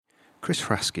Chris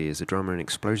Hrasky is a drummer in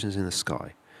Explosions in the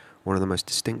Sky, one of the most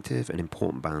distinctive and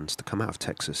important bands to come out of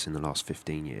Texas in the last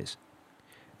 15 years.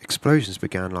 Explosions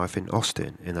began life in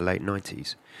Austin in the late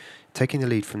 90s, taking the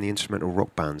lead from the instrumental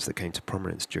rock bands that came to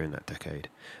prominence during that decade,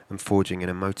 and forging an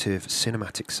emotive,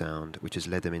 cinematic sound which has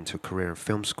led them into a career in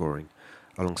film scoring,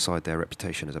 alongside their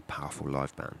reputation as a powerful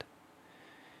live band.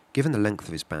 Given the length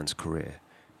of his band's career,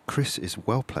 Chris is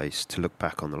well placed to look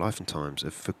back on the life and times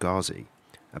of Fugazi,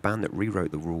 a band that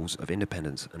rewrote the rules of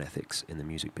independence and ethics in the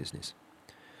music business.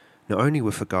 Not only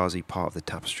were Fugazi part of the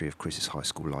tapestry of Chris's high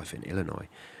school life in Illinois,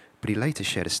 but he later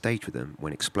shared a stage with them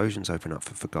when Explosions opened up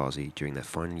for Fugazi during their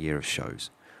final year of shows,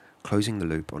 closing the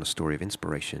loop on a story of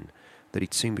inspiration that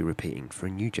he'd soon be repeating for a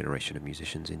new generation of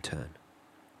musicians in turn.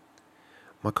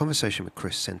 My conversation with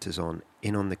Chris centres on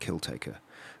In On The Killtaker,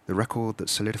 the record that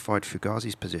solidified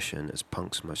Fugazi's position as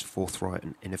punk's most forthright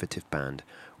and innovative band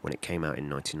when it came out in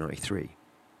 1993.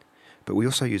 But we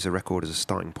also use the record as a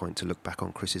starting point to look back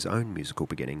on Chris's own musical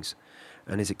beginnings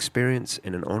and his experience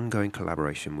in an ongoing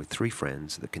collaboration with three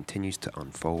friends that continues to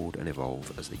unfold and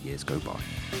evolve as the years go by.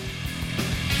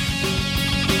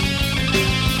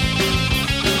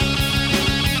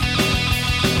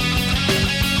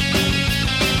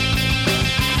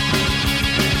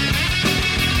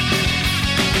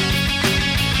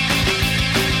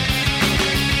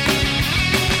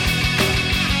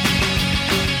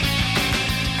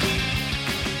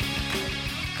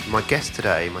 My guest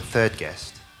today, my third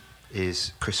guest,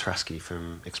 is Chris Hrasky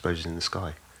from Explosions in the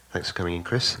Sky. Thanks for coming in,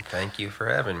 Chris. Thank you for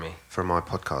having me. For my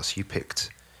podcast, you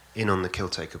picked In On The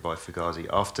Killtaker by Fugazi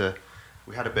after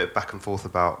we had a bit of back and forth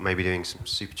about maybe doing some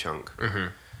Superchunk. Mm-hmm.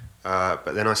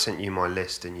 But then I sent you my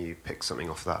list and you picked something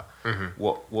off that. Mm-hmm.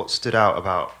 What stood out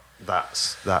about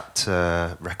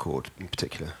that record in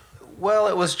particular? Well,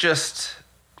 it was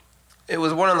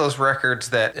one of those records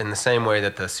that, in the same way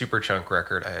that the Superchunk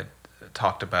record I had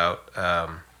talked about,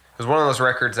 it was one of those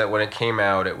records that when it came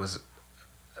out, it was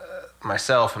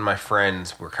myself and my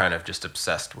friends were kind of just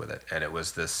obsessed with it, and it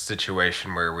was this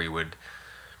situation where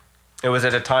it was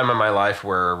at a time in my life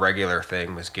where a regular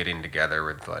thing was getting together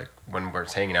with, like, when we're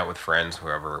hanging out with friends,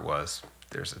 whoever it was,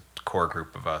 there's a core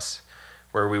group of us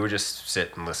where we would just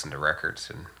sit and listen to records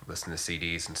and listen to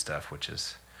CDs and stuff, which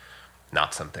is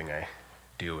not something I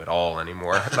do at all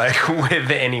anymore, like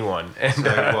with anyone. And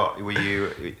so what were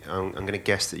you? I'm going to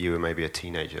guess that you were maybe a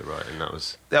teenager, right? And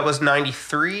that was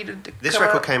 93. This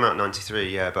record came out in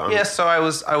 93, yeah. But so I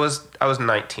was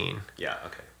 19. Yeah,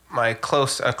 okay. A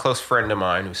close friend of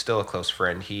mine, who's still a close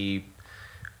friend, he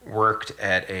worked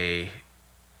at a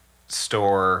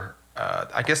store.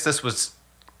 I guess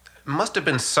must have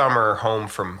been summer, home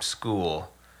from school,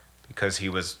 because he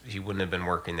wouldn't have been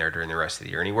working there during the rest of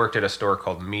the year. And he worked at a store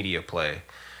called Media Play,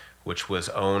 which was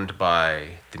owned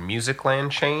by the Musicland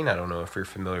chain. I don't know if you're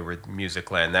familiar with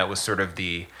Musicland. That was sort of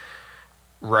the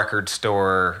record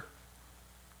store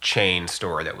chain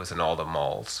store that was in all the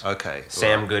malls. Okay.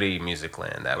 Sam Goody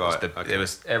Musicland. It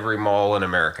was every mall in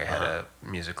America had a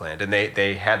Musicland. And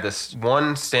they had this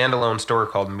one standalone store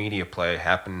called Media Play,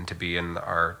 happened to be in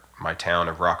my town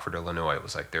of Rockford, Illinois. It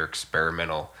was like their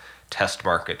experimental test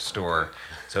market store.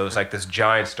 So it was like this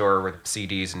giant store with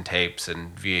CDs and tapes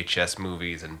and VHS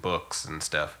movies and books and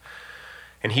stuff.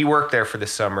 And he worked there for the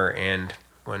summer, and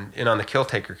when In On The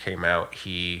Killtaker came out,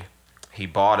 he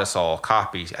bought us all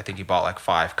copies. I think he bought like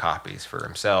 5 copies for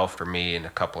himself, for me, and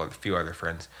a few other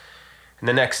friends. And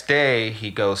the next day he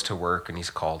goes to work and he's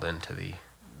called into the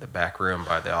back room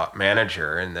by the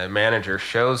manager, and the manager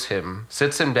sits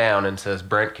him down and says,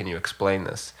 "Brent, can you explain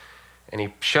this?" And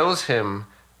he shows him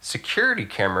security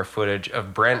camera footage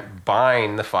of Brent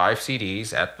buying the 5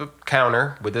 CDs at the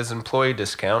counter with his employee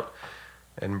discount.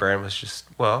 And Brent was just,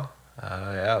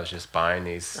 I was just buying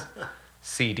these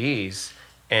CDs.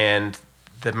 And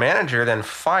the manager then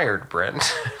fired Brent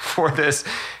for this.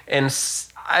 And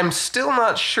I'm still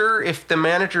not sure if the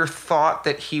manager thought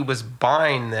that he was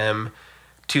buying them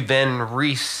to then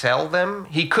resell them.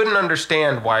 He couldn't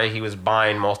understand why he was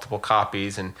buying multiple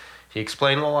copies. And he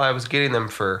explained, I was getting them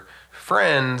for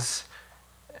friends.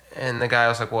 And the guy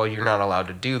was like, "Well, you're not allowed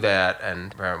to do that."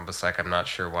 And Brent was like, "I'm not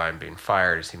sure why I'm being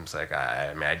fired." It seems like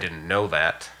I didn't know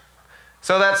that.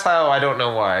 So that's how, I don't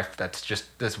know why. That's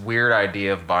just this weird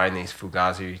idea of buying these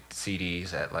Fugazi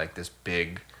CDs at like this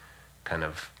big kind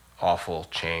of awful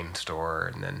chain store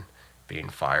and then being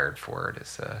fired for it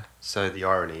is. So the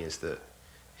irony is that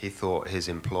he thought his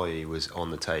employee was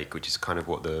on the take, which is kind of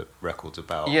what the record's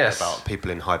about. Yes. About people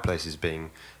in high places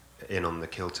being in on the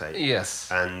kill tape.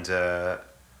 Yes. And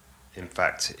in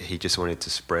fact, he just wanted to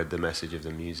spread the message of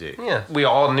the music. Yeah. We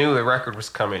all knew the record was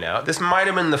coming out. This might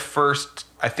have been the first,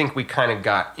 I think we kind of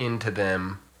got into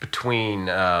them between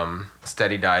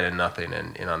Steady Died and Nothing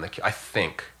and In On The I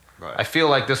think. Right. I feel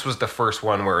like this was the first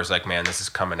one where it was like, man, this is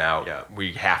coming out. Yeah.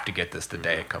 We have to get this the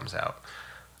day it comes out.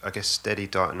 I guess Steady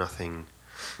Died Nothing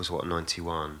was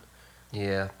 91.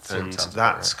 Yeah. And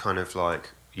that's kind of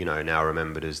like, now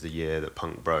remembered as the year that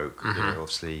punk broke.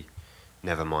 Obviously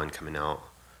Nevermind coming out.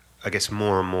 I guess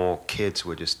more and more kids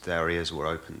were just, their ears were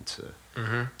open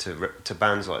to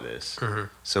bands like this.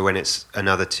 So when it's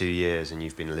another 2 years and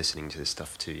you've been listening to this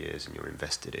stuff for 2 years and you're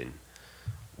invested in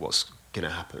what's going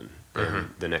to happen,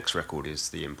 then the next record is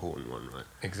the important one, right?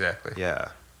 Exactly. Yeah.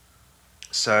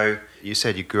 So you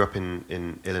said you grew up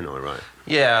in Illinois, right?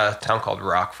 Yeah, a town called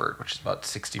Rockford, which is about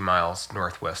 60 miles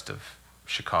northwest of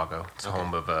Chicago. It's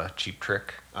home of Cheap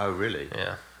Trick. Oh, really?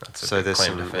 Yeah. That's So there's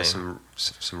claim to fame.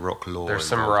 some rock lore. There's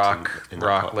some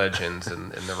rock legends in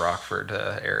the Rockford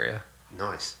area.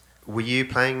 Nice. Were you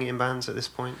playing in bands at this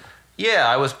point? Yeah,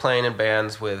 I was playing in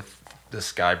bands with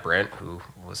this guy Brent, who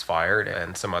was fired,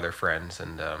 and some other friends,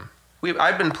 and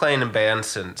I've been playing in bands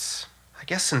since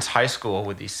high school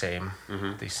with these same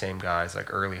guys,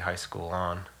 like early high school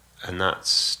on. And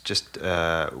that's just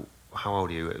how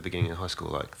old are you at the beginning of high school?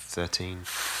 Like 13?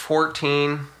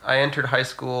 14. I entered high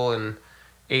school in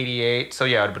 88, so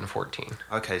yeah, I'd have been 14.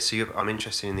 Okay, so I'm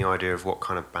interested in the idea of what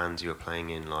kind of bands you were playing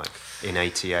in, like in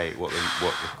 88, what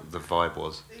the vibe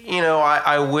was.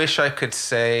 I wish I could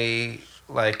say,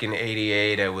 like in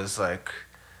 88, I was like,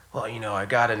 well, I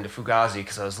got into Fugazi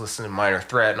because I was listening to Minor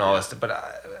Threat and all this stuff,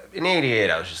 but in 88,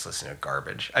 I was just listening to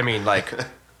garbage. I mean, like,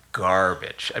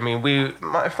 garbage. I mean,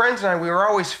 my friends and I, we were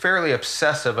always fairly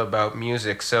obsessive about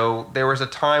music, so there was a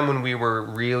time when we were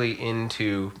really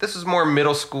into, this was more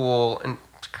middle school and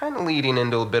kind of leading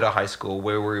into a bit of high school,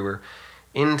 where we were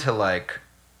into, like,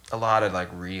 a lot of, like,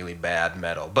 really bad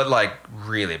metal, but, like,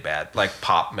 really bad, like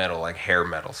pop metal, like hair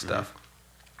metal stuff.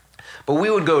 But we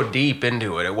would go deep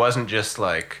into it. It wasn't just,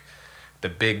 like, the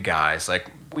big guys.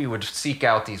 Like, we would seek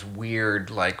out these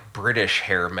weird, like, British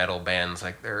hair metal bands.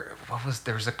 Like, there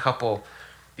was a couple,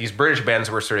 these British bands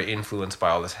were sort of influenced by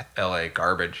all this LA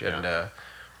garbage. And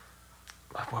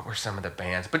what were some of the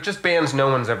bands? But just bands no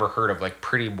one's ever heard of, like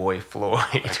Pretty Boy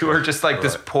Floyd, who are just like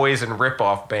this Poison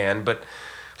ripoff band. But,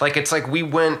 like, it's like we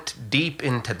went deep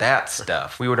into that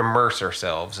stuff. We would immerse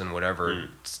ourselves in whatever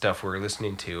stuff we were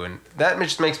listening to. And that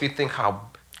just makes me think how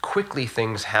quickly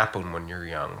things happen when you're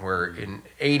young, where in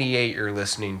 88 you're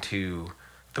listening to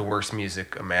the worst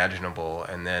music imaginable,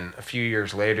 and then a few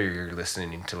years later you're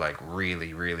listening to, like,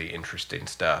 really, really interesting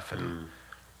stuff, and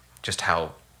just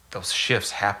how those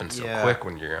shifts happen so quick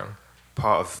when you're young.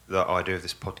 Part of the idea of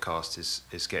this podcast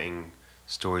is getting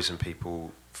stories from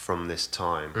people from this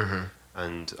time.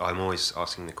 And I'm always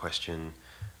asking the question,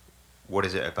 what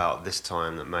is it about this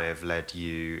time that may have led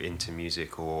you into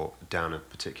music or down a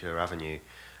particular avenue?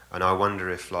 And I wonder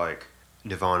if, like,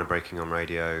 Nirvana breaking on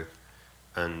radio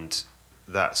and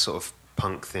that sort of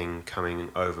punk thing coming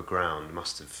overground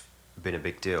must have been a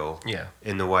big deal. Yeah.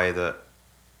 In the way that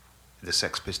the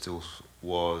Sex Pistols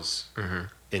was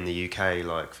in the UK,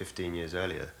 like, 15 years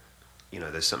earlier.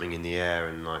 There's something in the air,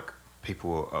 and, like,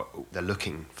 people they're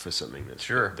looking for something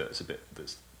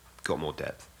that's got more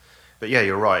depth. But yeah,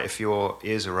 you're right. If your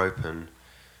ears are open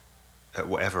at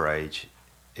whatever age,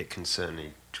 it can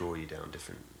certainly draw you down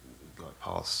different, like,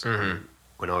 paths.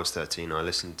 When I was 13, I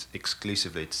listened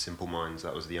exclusively to Simple Minds.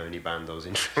 That was the only band I was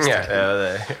interested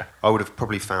in. I would have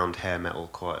probably found hair metal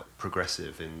quite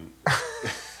progressive in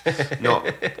not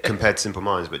compared to Simple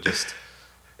Minds, but just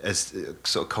as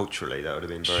sort of culturally, that would have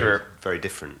been very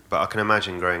different. But I can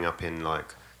imagine growing up in,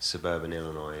 like, suburban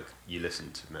Illinois, you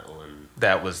listened to metal, and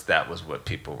that was what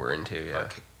people were into. Yeah,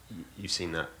 like, you've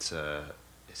seen that.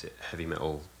 Is it heavy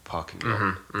metal parking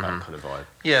lot? That kind of vibe.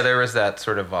 Yeah, there was that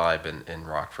sort of vibe in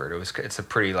Rockford. It's a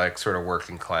pretty, like, sort of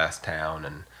working class town,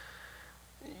 and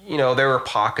there were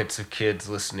pockets of kids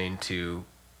listening to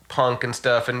punk and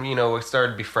stuff, and we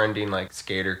started befriending, like,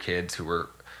 skater kids who were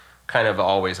kind of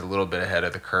always a little bit ahead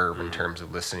of the curve in terms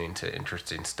of listening to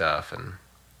interesting stuff, and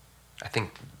I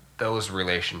think those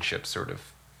relationships sort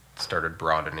of started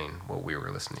broadening what we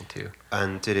were listening to.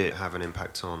 And did it have an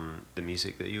impact on the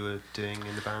music that you were doing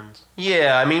in the band?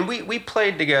 Yeah, I mean, we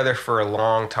played together for a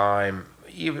long time,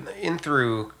 even in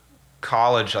through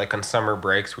college, like on summer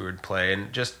breaks we would play,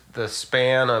 and just the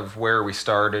span of where we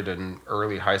started in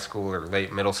early high school or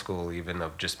late middle school even,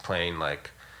 of just playing,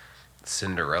 like,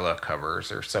 Cinderella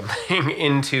covers or something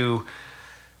into,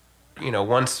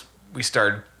 once we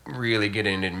started really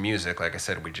getting into music, like I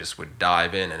said, we just would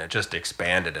dive in, and it just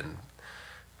expanded, and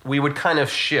we would kind of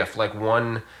shift. Like,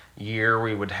 one year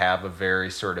we would have a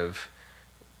very sort of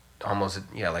almost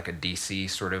like a DC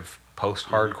sort of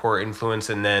post-hardcore influence,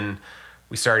 and then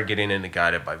we started getting into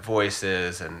Guided by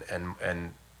Voices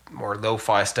and more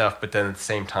lo-fi stuff, but then at the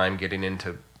same time getting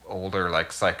into older like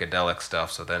psychedelic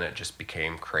stuff. So then it just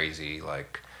became crazy.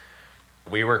 Like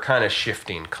we were kind of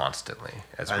shifting constantly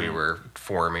as we were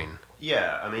forming.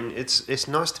 Yeah, I mean, it's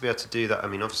nice to be able to do that. I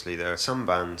mean, obviously there are some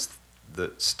bands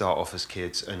that start off as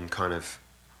kids and kind of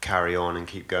carry on and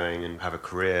keep going and have a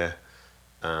career.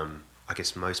 I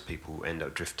guess most people end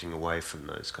up drifting away from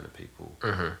those kind of people.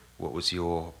 Mm-hmm. What was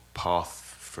your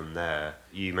path from there?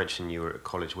 You mentioned you were at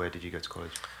college. Where did you go to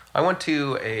college? I went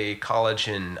to a college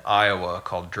in Iowa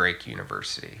called Drake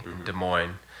University in Des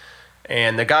Moines.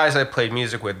 And the guys I played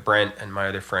music with, Brent and my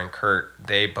other friend Kurt,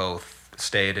 they both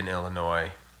stayed in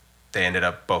Illinois. They ended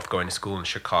up both going to school in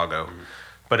Chicago. Mm-hmm.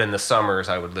 But in the summers,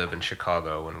 I would live in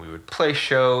Chicago, and we would play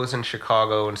shows in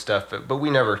Chicago and stuff. But we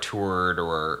never toured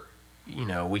or, you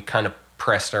know, we kind of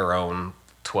pressed our own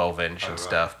 12-inch and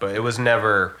stuff. But it was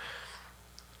never,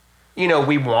 you know,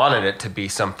 we wanted it to be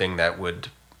something that would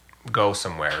go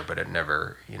somewhere, but it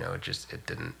never, you know, it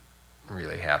didn't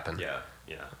really happen. Yeah.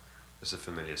 It's a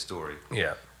familiar story.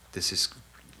 Yeah. This is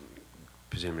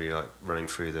presumably like running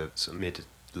through the sort of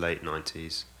mid-late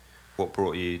 90s. What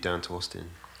brought you down to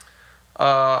Austin?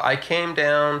 I came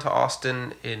down to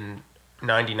Austin in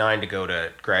 99 to go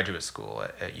to graduate school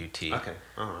at UT. Okay,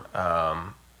 all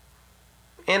right.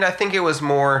 And I think it was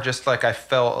more just like I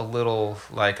felt a little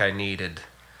like I needed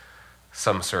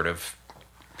some sort of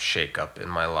shake-up in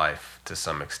my life to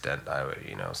some extent.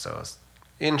 So I was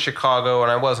in Chicago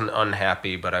and I wasn't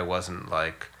unhappy, but I wasn't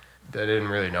like, I didn't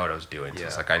really know what I was doing. So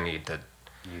it's like I need to...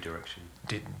 New direction.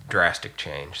 Drastic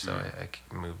change. So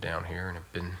I moved down here and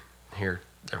have been here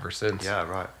ever since. Yeah,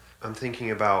 right. I'm thinking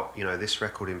about, you know, this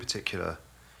record in particular.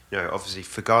 You know, obviously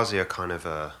Fugazi are kind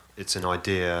of it's an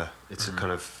idea, it's a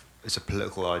kind of, it's a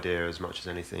political idea as much as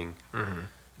anything. Mm-hmm.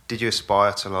 Did you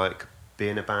aspire to like be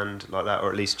in a band like that, or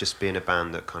at least just be in a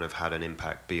band that kind of had an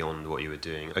impact beyond what you were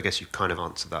doing? I guess you kind of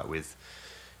answered that with,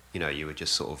 you know, you were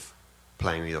just sort of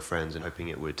playing with your friends and hoping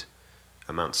it would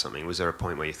amount to something. Was there a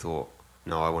point where you thought,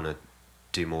 no, I want to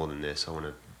do more than this, I want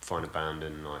to find a band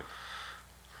and like...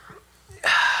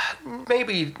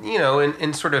 Maybe, you know,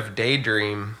 in sort of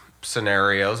daydream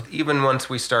scenarios, even once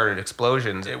we started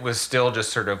Explosions, it was still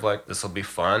just sort of like, this will be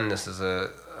fun,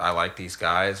 I like these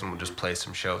guys, and we'll just play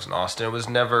some shows in Austin. It was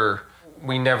never,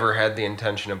 we never had the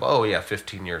intention of,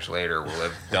 15 years later, we'll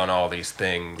have done all these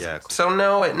things. Yeah. So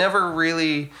no, it never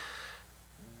really,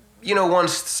 you know,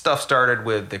 once stuff started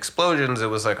with Explosions, it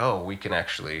was like, we can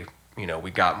actually, you know, we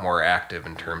got more active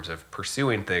in terms of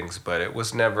pursuing things, but it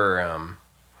was never...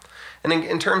 And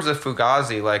in terms of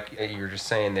Fugazi, like you were just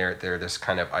saying, they're this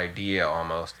kind of idea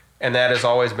almost. And that has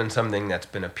always been something that's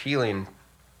been appealing.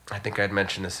 I think I'd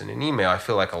mentioned this in an email. I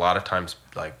feel like a lot of times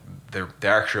like the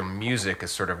actual music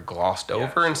is sort of glossed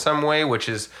over in some way, which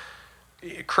is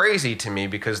crazy to me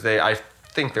because I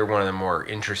think they're one of the more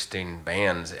interesting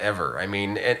bands ever. I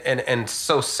mean, and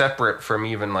so separate from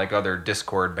even like other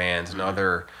Discord bands and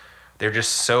they're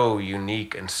just so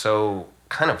unique and so...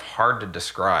 kind of hard to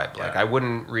describe. Like I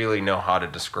wouldn't really know how to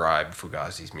describe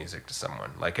Fugazi's music to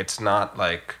someone. Like it's not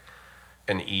like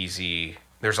an easy,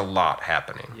 there's a lot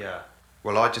happening. Yeah.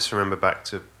 Well, I just remember back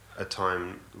to a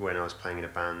time when I was playing in a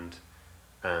band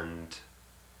and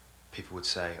people would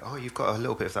say, you've got a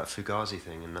little bit of that Fugazi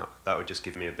thing, and that would just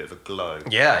give me a bit of a glow.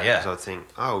 Yeah. So I'd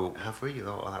think, have we?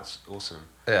 That's awesome.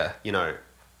 Yeah. You know,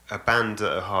 a band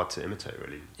that are hard to imitate,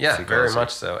 really. Yeah, Fugazi. very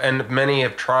much so. And many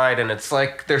have tried, and it's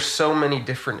like there's so many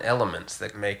different elements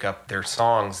that make up their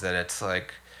songs that it's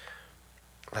like,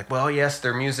 well, yes,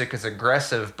 their music is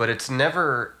aggressive, but it's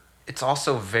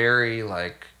also very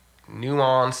like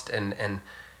nuanced and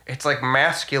it's like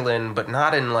masculine, but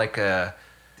not in like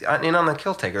In On The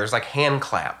Killtaker, there's like hand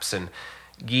claps and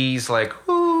Guy's like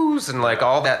whoos and like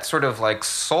all that sort of like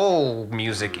soul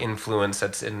music influence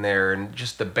that's in there, and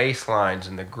just the bass lines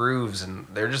and the grooves, and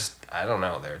they're just, I don't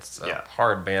know, it's a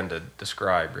hard band to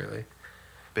describe, really.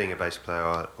 Being a bass player,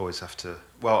 I always have to,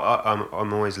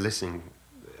 I'm always listening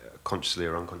consciously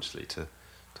or unconsciously to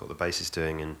what the bass is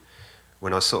doing, and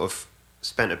when I sort of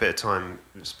spent a bit of time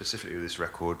specifically with this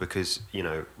record, because, you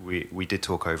know, we did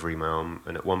talk over email,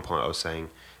 and at one point I was saying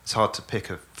it's hard to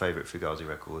pick a favourite Fugazi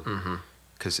record,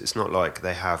 because it's not like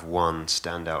they have one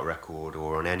standout record,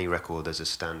 or on any record there's a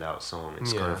standout song.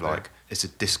 It's kind of like, it's a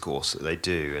discourse that they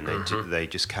do, and they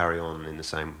just carry on in the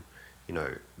same, you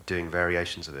know, doing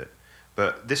variations of it.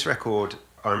 But this record,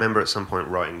 I remember at some point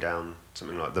writing down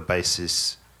something like the bass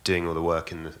is doing all the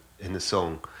work in the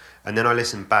song, and then I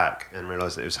listened back and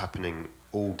realised that it was happening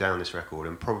all down this record,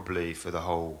 and probably for the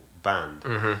whole band.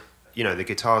 You know, the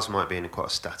guitars might be in quite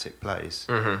a static place,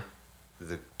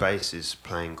 the bass is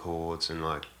playing chords and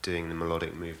like doing the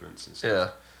melodic movements and stuff. Yeah.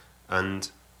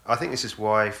 And I think this is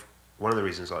why one of the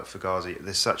reasons like Fugazi,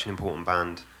 they're such an important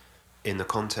band in the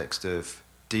context of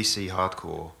DC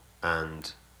hardcore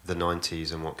and the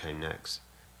 90s and what came next.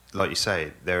 Like you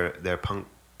say, they're a punk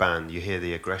band. You hear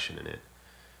the aggression in it,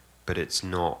 but it's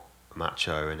not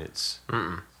macho,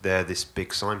 and they're this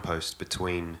big signpost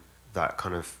between that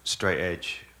kind of straight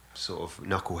edge sort of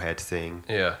knucklehead thing,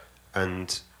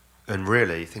 and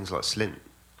really things like Slint.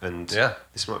 And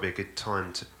this might be a good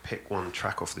time to pick one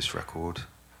track off this record,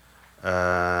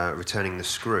 Returning the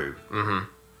Screw,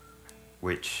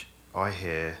 which I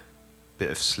hear a bit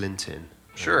of Slint in.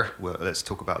 Sure. Well, let's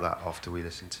talk about that after we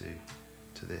listen to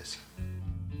this.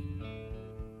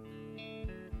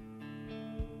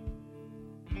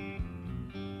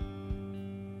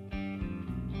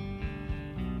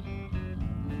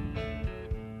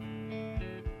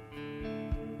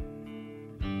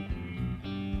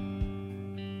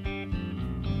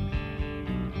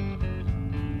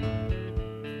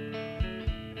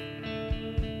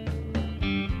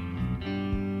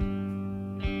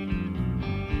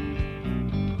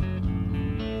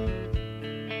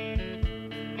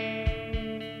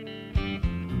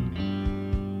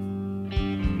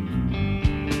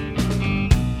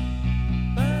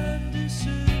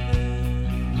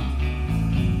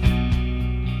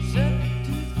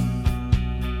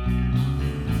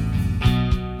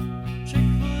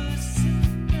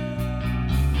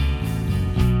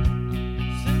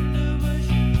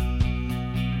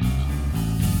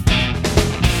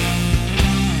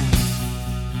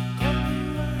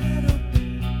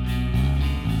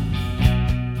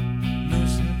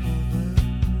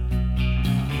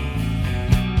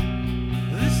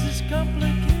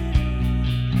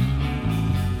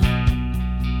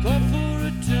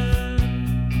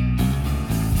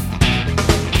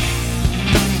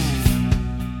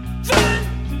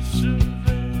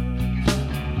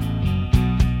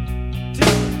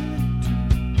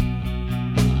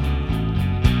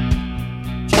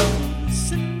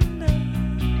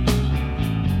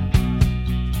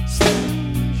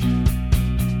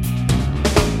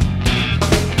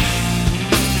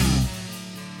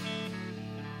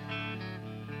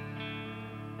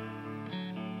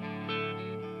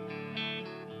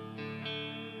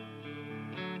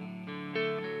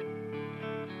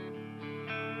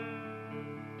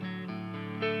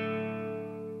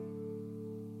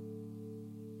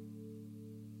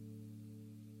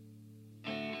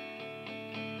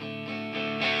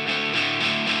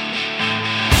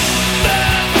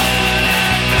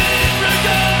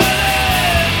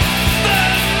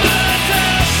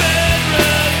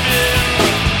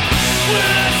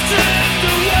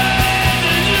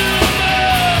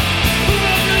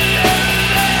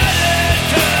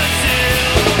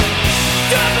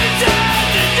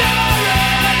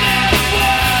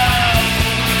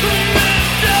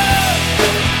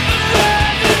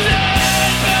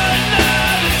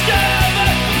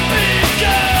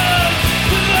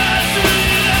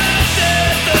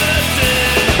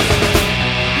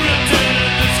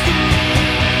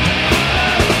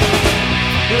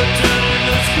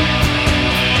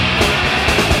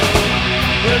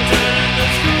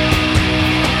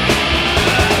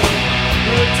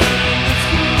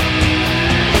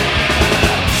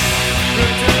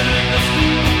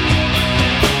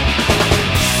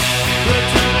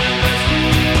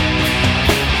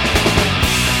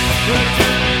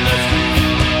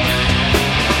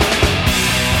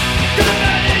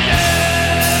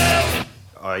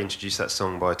 Introduced that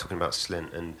song by talking about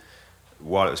Slint, and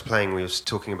while it was playing we was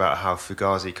talking about how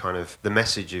Fugazi kind of, the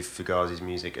message of Fugazi's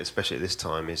music, especially at this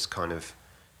time, is kind of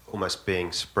almost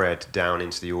being spread down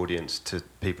into the audience to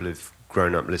people who've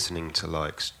grown up listening to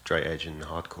like straight edge and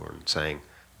hardcore, and saying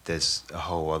there's a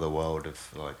whole other world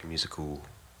of like musical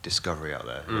discovery out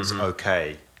there, and it's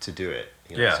okay to do it.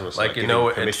 You know, it's like you know,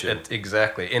 it's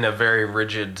exactly in a very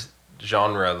rigid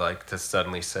genre, like to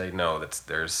suddenly say no,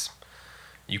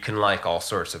 you can like all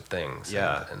sorts of things.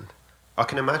 And I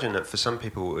can imagine that for some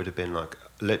people it would have been like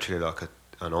literally like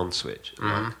an on switch.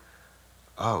 Like,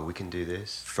 oh, we can do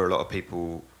this. For a lot of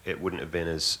people, it wouldn't have been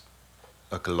as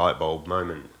like a light bulb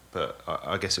moment, but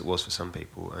I guess it was for some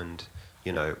people. And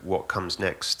you know, what comes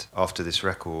next after this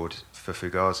record for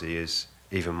Fugazi is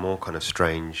even more kind of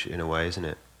strange in a way, isn't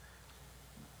it?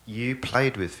 You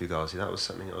played with Fugazi. That was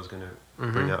something I was going to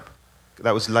bring up.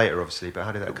 That was later, obviously, but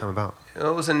how did that come about? It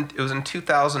was in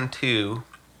 2002,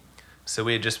 so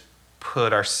we had just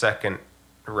put our second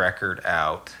record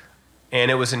out,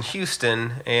 and it was in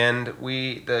Houston, and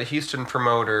the Houston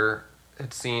promoter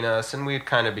had seen us, and we had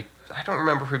kind of I don't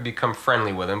remember if we'd become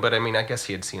friendly with him, but I mean, I guess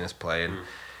he had seen us play, and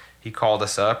he called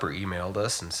us up or emailed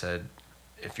us and said,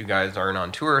 if you guys aren't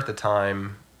on tour at the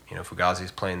time,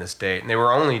 Fugazi's playing this date. And they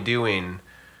were only doing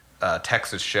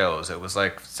Texas shows. It was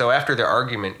like, so after their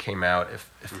argument came out, if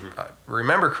I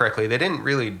remember correctly, they didn't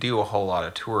really do a whole lot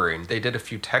of touring. They did a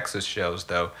few Texas shows,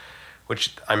 though,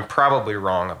 which I'm probably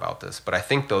wrong about this, but I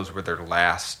think those were their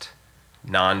last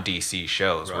non-DC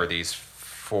shows, were these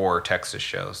 4 Texas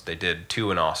shows. They did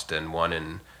 2 in Austin, 1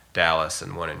 in Dallas,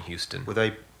 and 1 in Houston.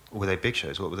 Were they big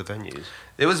shows? What were the venues?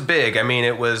 It was big. I mean,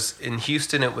 it was in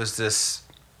Houston. It was this.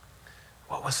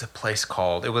 What was the place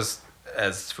called? It was,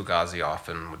 as Fugazi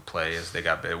often would play, as they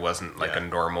got. It wasn't like a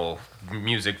normal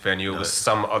music venue. It was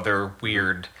some other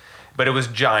weird, but it was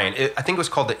giant. I think it was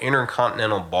called the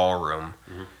Intercontinental Ballroom.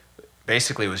 Mm-hmm.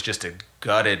 Basically, it was just a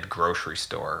gutted grocery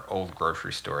store, old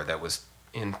grocery store that was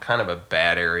in kind of a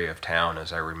bad area of town,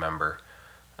 as I remember.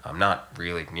 Not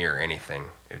really near anything.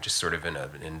 It was just sort of in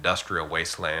an industrial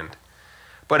wasteland.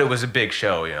 But it was a big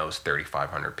show, it was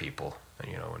 3,500 people, and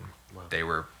they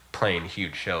were playing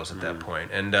huge shows at that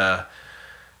point. And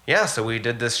so we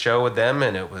did this show with them,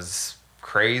 and it was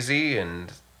crazy,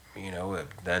 and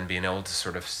then being able to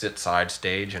sort of sit side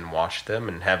stage and watch them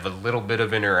and have a little bit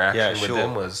of interaction with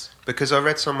them was... Because I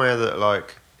read somewhere that,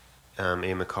 like,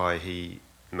 Ian MacKaye, he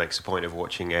makes a point of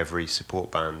watching every support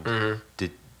band. Mm-hmm.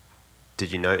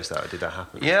 Did you notice that, or did that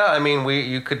happen? Yeah, I mean,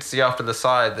 you could see off to the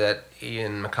side that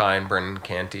Ian MacKaye and Brendan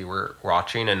Canty were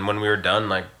watching, and when we were done,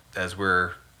 like, as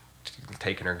we're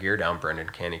taking our gear down, Brendan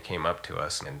Canty came up to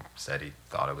us and said he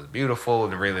thought it was beautiful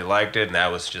and really liked it, and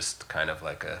that was just kind of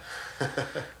like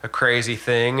a crazy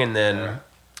thing. And then,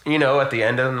 at the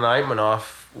end of the night,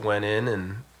 Manoff went in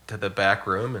and to the back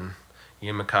room, and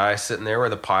Ian MacKaye sitting there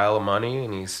with a pile of money,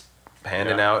 and he's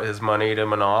handing out his money to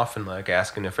Manoff and like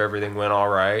asking if everything went all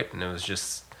right, and it was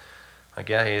just like,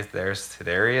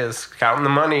 there he is counting the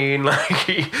money and like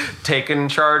he taking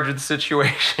charge of the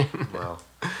situation. Wow,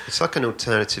 it's like an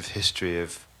alternative history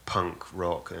of punk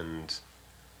rock and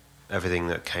everything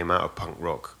that came out of punk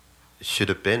rock should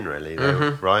have been really,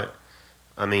 though, right?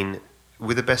 I mean,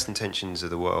 with the best intentions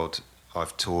of the world,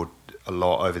 I've toured a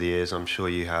lot over the years. I'm sure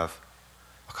you have.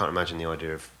 I can't imagine the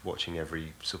idea of watching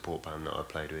every support band that I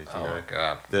played with. My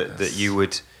God. That you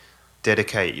would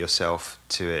dedicate yourself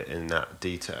to it in that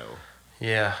detail.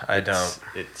 Yeah, I don't.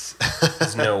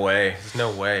 There's no way. There's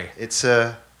no way. It's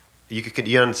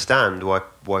you understand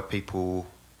why people,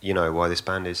 why this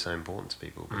band is so important to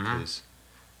people, because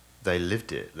they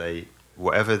lived it.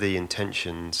 Whatever the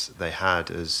intentions they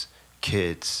had as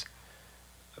kids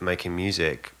making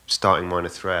music, starting Minor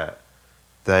Threat,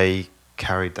 they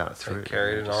carried that through. They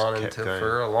carried it on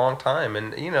for a long time,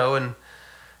 and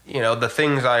the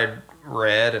things I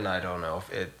read, and I don't know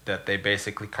if that they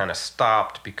basically kind of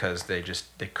stopped because they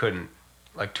couldn't,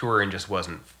 like, touring just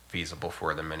wasn't feasible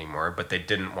for them anymore. But they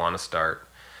didn't want to start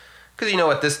because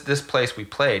at this place we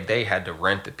played, they had to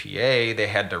rent the PA, they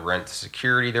had to rent the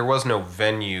security. There was no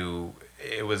venue.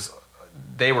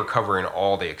 They were covering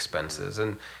all the expenses,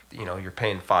 and you're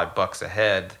paying $5 a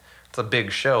head. It's a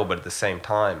big show, but at the same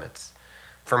time, it's,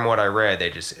 from what I read, they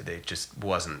just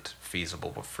wasn't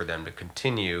feasible for them to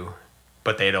continue.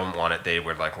 But they don't want it. They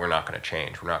were like, we're not going to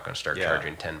change. We're not going to start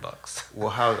charging $10. Well,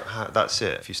 how that's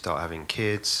it. If you start having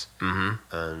kids,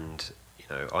 and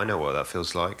I know what that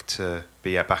feels like to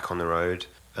be back on the road,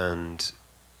 and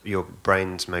your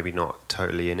brain's maybe not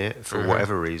totally in it for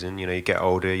whatever reason. You get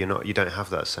older, you don't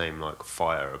have that same like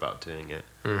fire about doing it.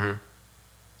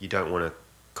 You don't want to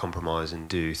compromise and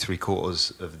do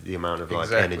 3/4 of the amount of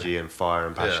like energy and fire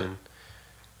and passion.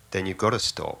 Then you've got to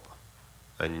stop,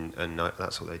 and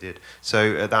that's what they did.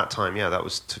 So at that time, that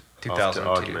was 2002. After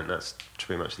argument. That's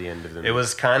pretty much the end of them. It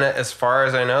was kind of, as far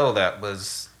as I know,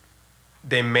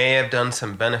 they may have done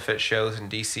some benefit shows in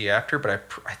DC after, but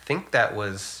I think that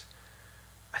was,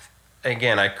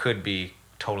 again, I could be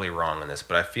totally wrong on this,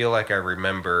 but I feel like I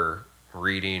remember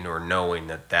reading or knowing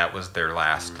that was their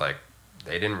last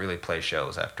they didn't really play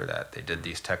shows after that. They did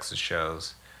these Texas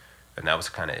shows, and that was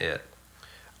kind of it.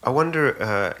 I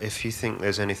wonder if you think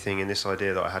there's anything in this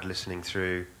idea that I had listening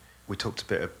through. We talked a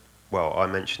bit I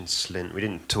mentioned Slint. We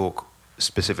didn't talk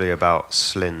specifically about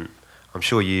Slint. I'm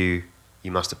sure you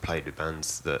must have played with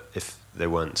bands that, if they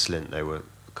weren't Slint, they were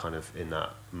kind of in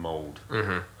that mould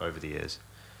over the years.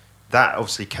 That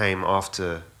obviously came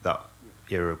after that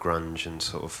era of grunge and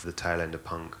sort of the tail end of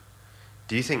punk.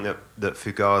 Do you think that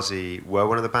Fugazi were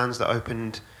one of the bands that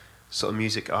opened sort of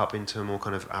music up into a more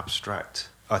kind of abstract?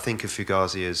 I think of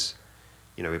Fugazi as,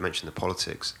 we mentioned the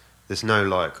politics. There's no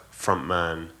like front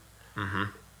man,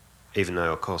 even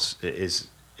though of course it is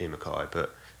Ian MacKaye,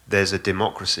 but there's a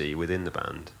democracy within the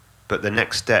band. But the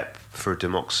next step for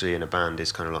democracy in a band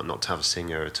is kind of like not to have a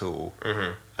singer at all.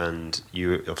 Mm-hmm. And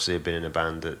you obviously have been in a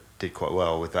band that did quite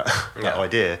well with that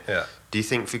idea. Yeah. Do you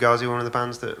think Fugazi were one of the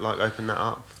bands that like opened that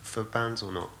up for bands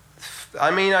or not?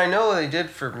 I mean, I know they did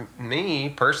for me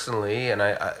personally, and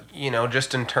I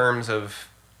just in terms of,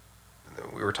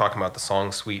 we were talking about the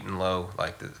song "Sweet and Low,"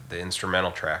 like the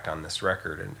instrumental track on this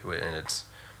record, and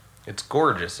it's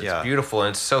gorgeous, it's beautiful, and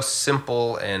it's so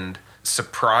simple and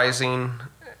surprising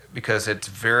because it's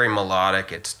very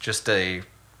melodic. It's just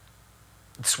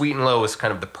 "Sweet and Low" is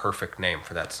kind of the perfect name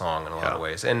for that song in a lot of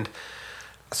ways, and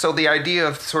so the idea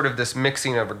of sort of this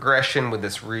mixing of aggression with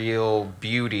this real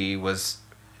beauty was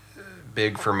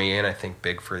big for me, and I think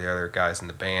big for the other guys in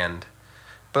the band.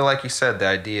 But like you said, the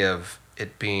idea of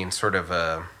it being sort of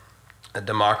a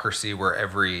democracy where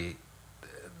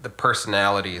the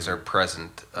personalities are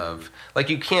present. Of like,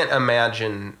 you can't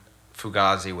imagine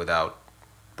Fugazi without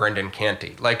Brendan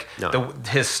Canty. Like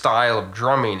his style of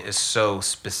drumming is so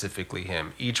specifically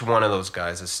him. Each one of those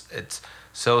guys it's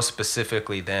so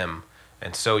specifically them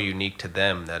and so unique to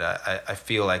them that I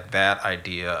feel like that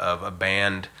idea of a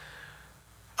band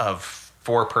of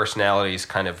 4 personalities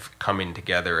kind of coming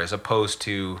together, as opposed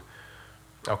to,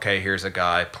 okay, here's a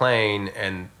guy playing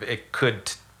and it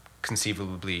could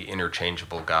conceivably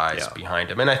interchangeable guys behind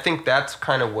him. And I think that's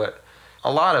kind of what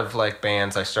a lot of like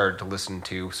bands I started to listen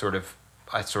to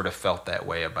I sort of felt that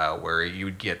way about, where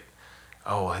you'd get,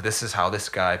 oh, this is how this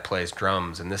guy plays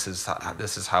drums, and this is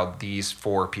how these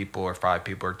 4 people or 5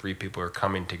 people or 3 people are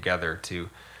coming together to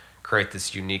create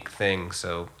this unique thing.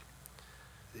 So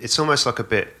it's almost like a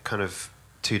bit kind of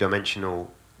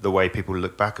two-dimensional the way people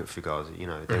look back at Fugazi. You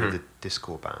know, they were the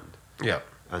disco band. Yeah.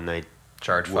 And they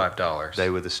charge $5. They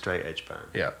were the straight edge band.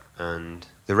 Yeah. And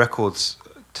the records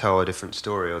tell a different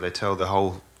story, or they tell the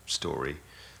whole story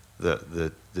that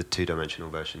the two-dimensional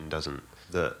version doesn't.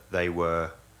 That they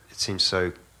were, it seems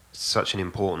such an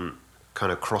important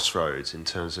kind of crossroads in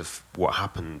terms of what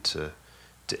happened to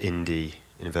indie,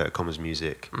 in inverted commas,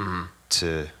 music,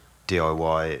 to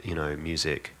DIY,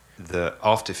 music, that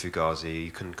after Fugazi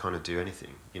you can kind of do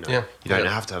anything. You don't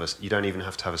have to have you don't even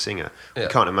have to have a singer. You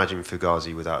can't imagine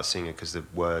Fugazi without a singer, because the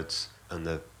words and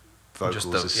the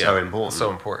vocals are so important.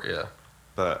 So important, yeah.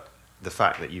 But the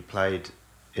fact that you played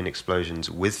in Explosions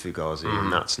with Fugazi,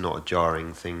 and that's not a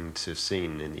jarring thing to have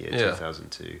seen in the year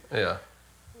 2002,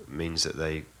 means that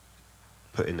they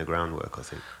put in the groundwork, I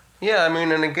think. Yeah, I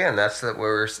mean, and again, that's that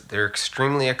where they're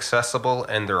extremely accessible,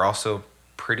 and they're also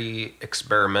pretty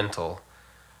experimental,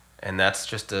 and that's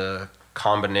just a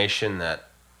combination that,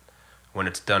 when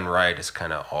it's done right, is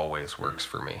kind of always works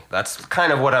for me. That's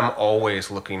kind of what I'm always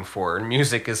looking for. And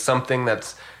music is something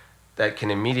that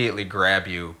can immediately grab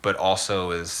you, but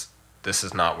also this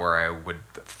is not where I would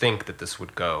think that this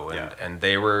would go. And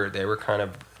they were kind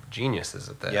of geniuses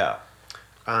at that. Yeah.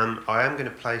 I am going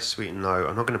to play Sweet and Low.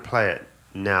 I'm not going to play it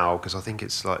now, because I think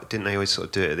it's like, didn't they always sort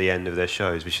of do it at the end of their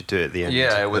shows? We should do it at the end.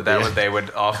 Yeah, they would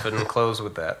often close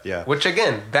with that. Yeah. Which,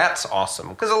 again, that's awesome.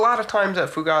 Because a lot of times at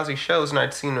Fugazi shows, and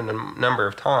I'd seen it a number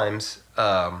of times,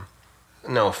 no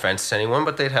offense to anyone,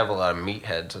 but they'd have a lot of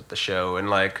meatheads at the show, and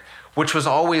like, which was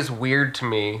always weird to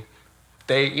me.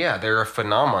 They're a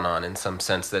phenomenon in some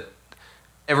sense, that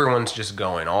everyone's just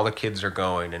going, all the kids are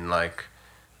going, and like,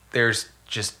 there's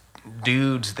just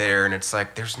dudes there, and it's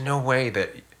like, there's no way that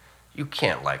you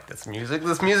can't like this music.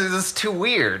 This music is too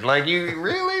weird. Like, you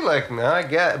really? Like, no, I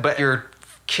get it. But you're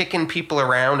kicking people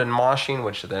around and moshing,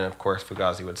 which then, of course,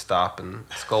 Fugazi would stop and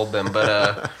scold them.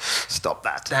 But stop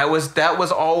that. That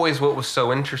was always what was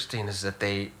so interesting, is that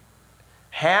they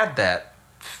had that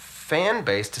fan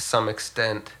base to some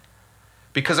extent,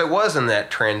 because it was in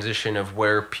that transition of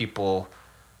where people,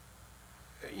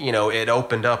 it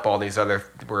opened up all these other,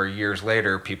 where years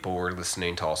later people were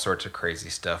listening to all sorts of crazy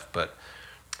stuff. But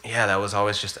yeah, that was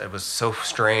always it was so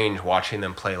strange watching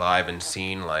them play live and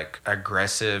seeing like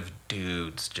aggressive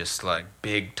dudes, just like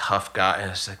big tough guys. And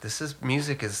it's like,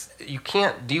 music is,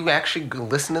 do you actually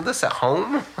listen to this at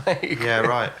home? Yeah,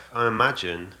 right. I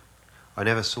imagine, I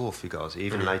never saw Fugazi,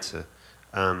 even later.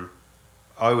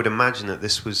 I would imagine that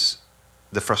this was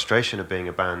the frustration of being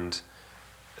a band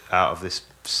out of this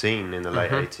scene in the late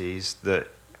 80s, that,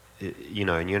 and you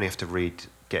only have to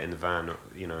get in the van,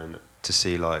 and to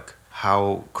see like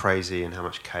how crazy and how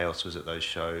much chaos was at those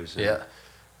shows,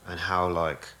 and how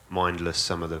like mindless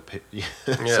some of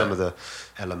the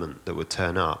element that would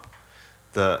turn up.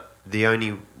 That the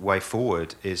only way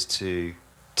forward is to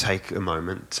take a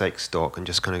moment, take stock, and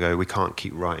just kind of go, we can't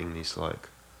keep writing these like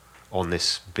on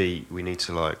this beat. We need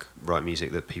to like write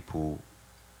music that people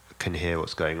can hear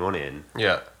what's going on in,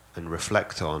 and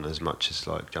reflect on, as much as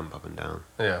like jump up and down.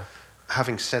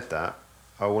 having said that,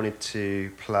 I wanted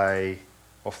to play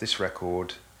off this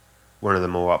record one of the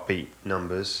more upbeat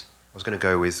numbers. I was going to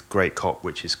go with Great Cop,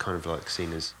 which is kind of like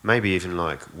seen as maybe even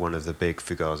like one of the big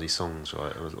Fugazi songs,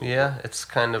 right? Yeah, it's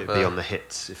kind of... It'd be on the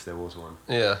hits if there was one.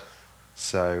 Yeah.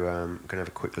 So I'm going to have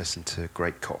a quick listen to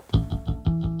Great Cop.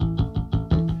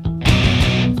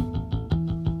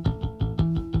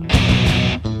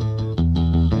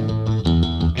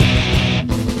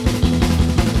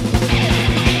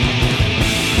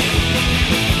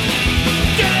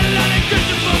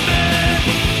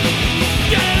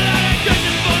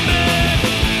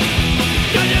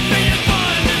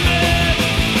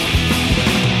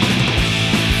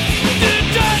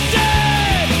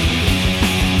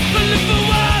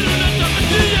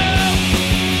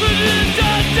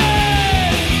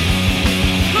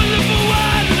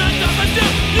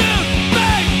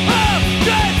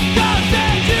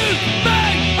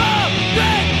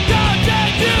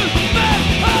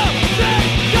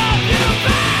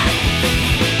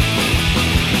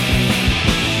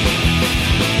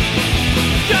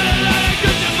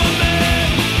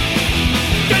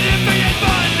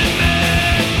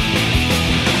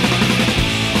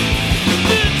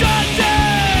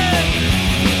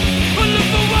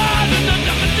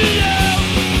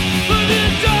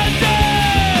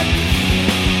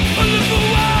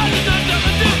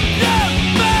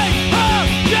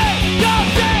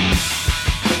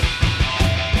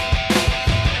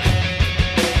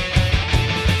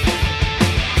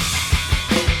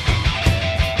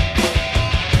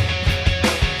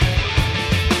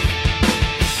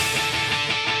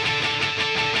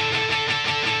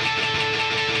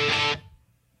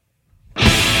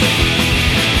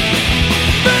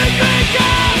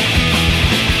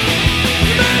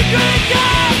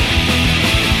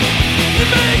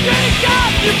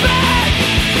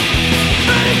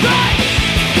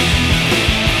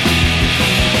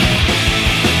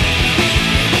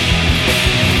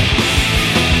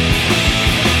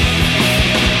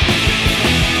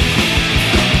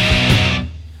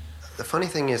 Funny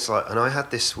thing is, like, and I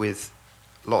had this with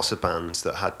lots of bands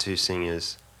that had two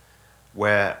singers,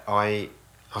 where I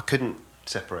couldn't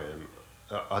separate them.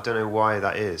 I don't know why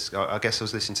that is. I guess I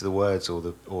was listening to the words or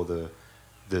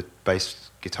the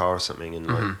bass guitar or something, and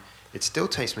like, it still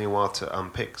takes me a while to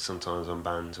unpick sometimes on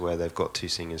bands where they've got two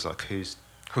singers. Like who's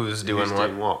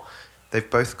doing what? They've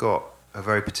both got a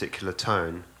very particular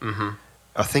tone. Mm-hmm.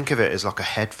 I think of it as like a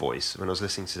head voice. When I was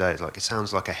listening today, it's like it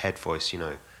sounds like a head voice. You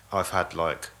know, I've had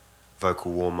like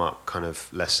vocal warm-up kind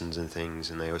of lessons and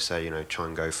things, and they always say, you know, try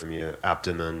and go from your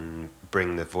abdomen,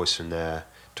 bring the voice from there,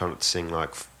 try not to sing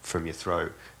like from your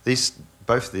throat. Both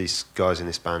of these guys in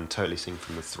this band totally sing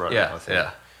from the throat, I think.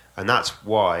 Yeah. And that's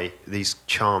why these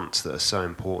chants that are so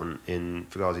important in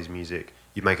Fugazi's music,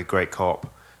 You Make a Great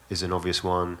Cop is an obvious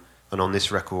one, and on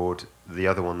this record, the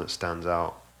other one that stands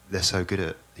out, they're so good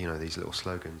at, you know, these little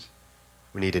slogans.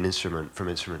 We need an instrument from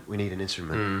instrument, we need an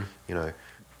instrument, you know.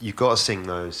 You've got to sing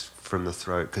those from the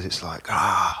throat because it's like,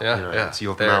 it's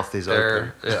your mouth is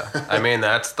open. Yeah, I mean,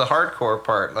 that's the hardcore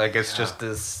part. Like, it's just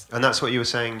this... And that's what you were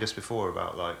saying just before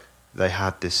about, like, they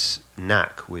had this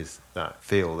knack with that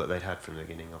feel that they'd had from the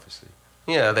beginning, obviously.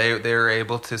 Yeah, they were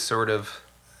able to sort of,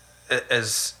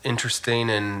 as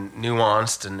interesting and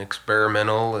nuanced and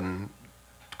experimental and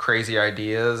crazy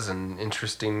ideas and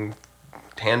interesting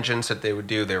tangents that they would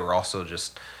do, they were also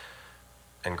just...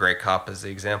 And Great Cop is the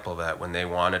example of that. When they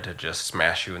wanted to just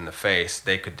smash you in the face,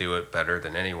 they could do it better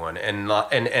than anyone. And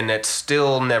it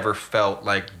still never felt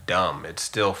like dumb. It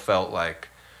still felt like...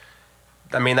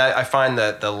 I mean, I find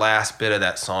that the last bit of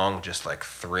that song just like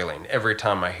thrilling. Every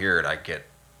time I hear it, I get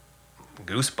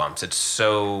goosebumps. It's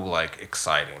so like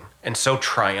exciting and so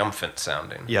triumphant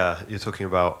sounding. Yeah, you're talking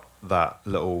about that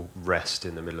little rest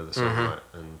in the middle of the song, right?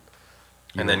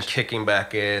 And then kicking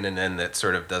back in, and then that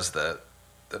sort of does the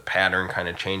pattern kind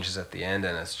of changes at the end,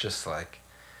 and it's just like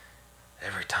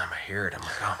every time I hear it, I'm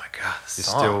like, oh my god, this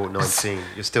song.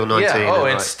 You're still 19.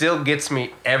 Yeah, it still gets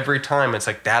me every time. It's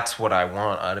like that's what I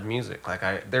want out of music.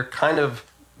 Like they're kind of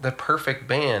the perfect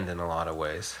band in a lot of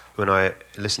ways. When I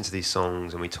listen to these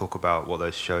songs and we talk about what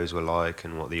those shows were like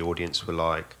and what the audience were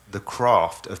like, the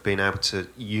craft of being able to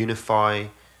unify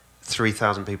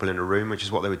 3,000 people in a room, which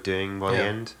is what they were doing by the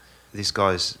end. These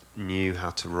guys knew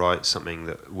how to write something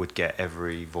that would get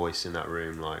every voice in that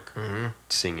room like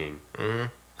singing,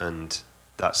 and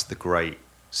that's the great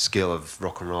skill of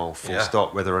rock and roll. Full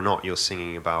stop. Whether or not you're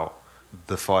singing about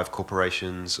the five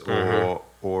corporations or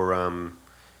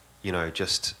you know,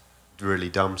 just really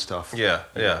dumb stuff. You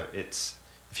know, it's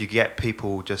if you get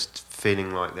people just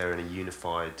feeling like they're in a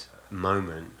unified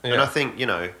moment, and I think, you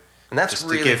know, And that's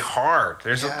really hard.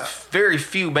 There's very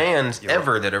few bands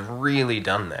ever that have really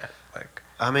done that. Like,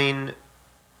 I mean,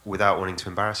 without wanting to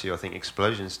embarrass you, I think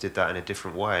Explosions did that in a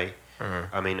different way.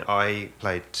 I mean, I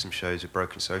played some shows with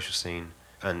Broken Social Scene,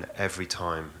 and every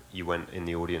time you went in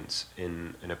the audience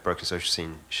in a Broken Social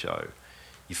Scene show,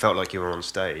 you felt like you were on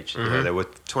stage. You know, there were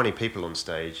 20 people on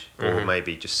stage, or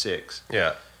maybe just 6.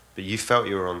 Yeah. But you felt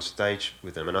you were on stage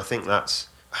with them, and I think that's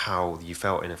how you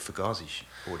felt in a Fugazi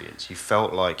audience. You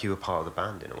felt like you were part of the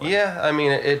band in a way. Yeah,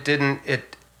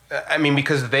 I mean,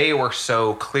 because they were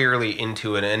so clearly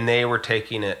into it, and they were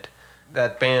taking it,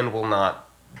 that band will not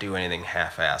do anything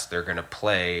half-assed. They're going to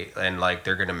play, and, like,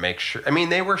 they're going to make sure. I mean,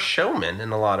 they were showmen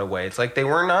in a lot of ways. Like, they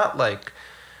were not, like,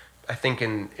 I think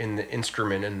in the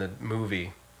instrument in the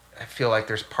movie, I feel like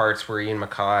there's parts where Ian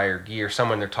MacKaye or Guy or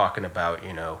someone, they're talking about,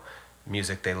 you know,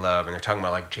 music they love, and they're talking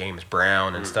about, like, James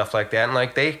Brown and stuff like that. And,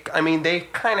 like, they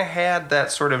kind of had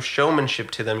that sort of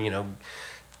showmanship to them, you know,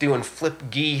 doing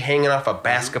Flip Guy hanging off a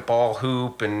basketball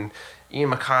hoop, and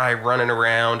Ian MacKaye running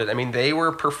around. And I mean, they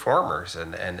were performers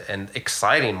and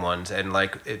exciting ones, and,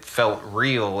 like, it felt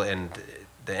real, and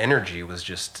the energy was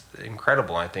just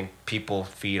incredible. I think people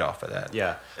feed off of that.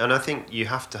 Yeah, and I think you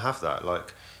have to have that,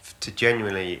 like, to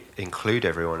genuinely include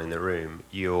everyone in the room.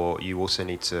 You also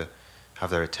need to have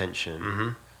their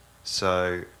attention.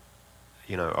 So,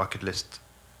 you know, I could list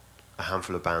a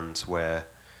handful of bands where,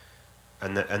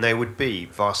 and they would be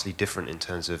vastly different in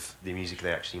terms of the music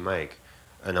they actually make.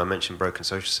 And I mentioned Broken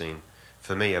Social Scene.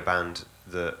 For me, a band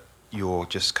that you're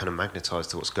just kind of magnetised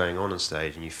to what's going on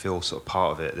stage, and you feel sort of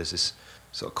part of it. There's this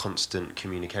sort of constant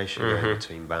communication going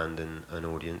between band and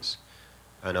audience.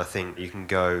 And I think you can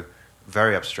go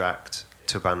very abstract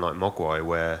to a band like Mogwai,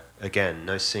 where, again,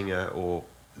 no singer, or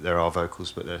there are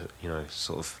vocals, but they're, you know,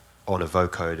 sort of on a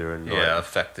vocoder, and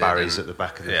like Barry's at the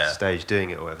back of the stage doing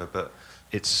it or whatever, but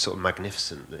it's sort of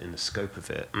magnificent in the scope of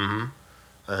it.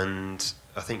 And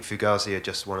I think Fugazi are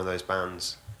just one of those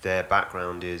bands, their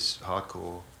background is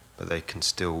hardcore, but they can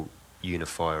still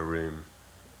unify a room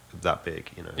that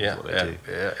big, you know, is what they do.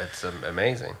 Yeah, it's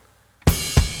amazing.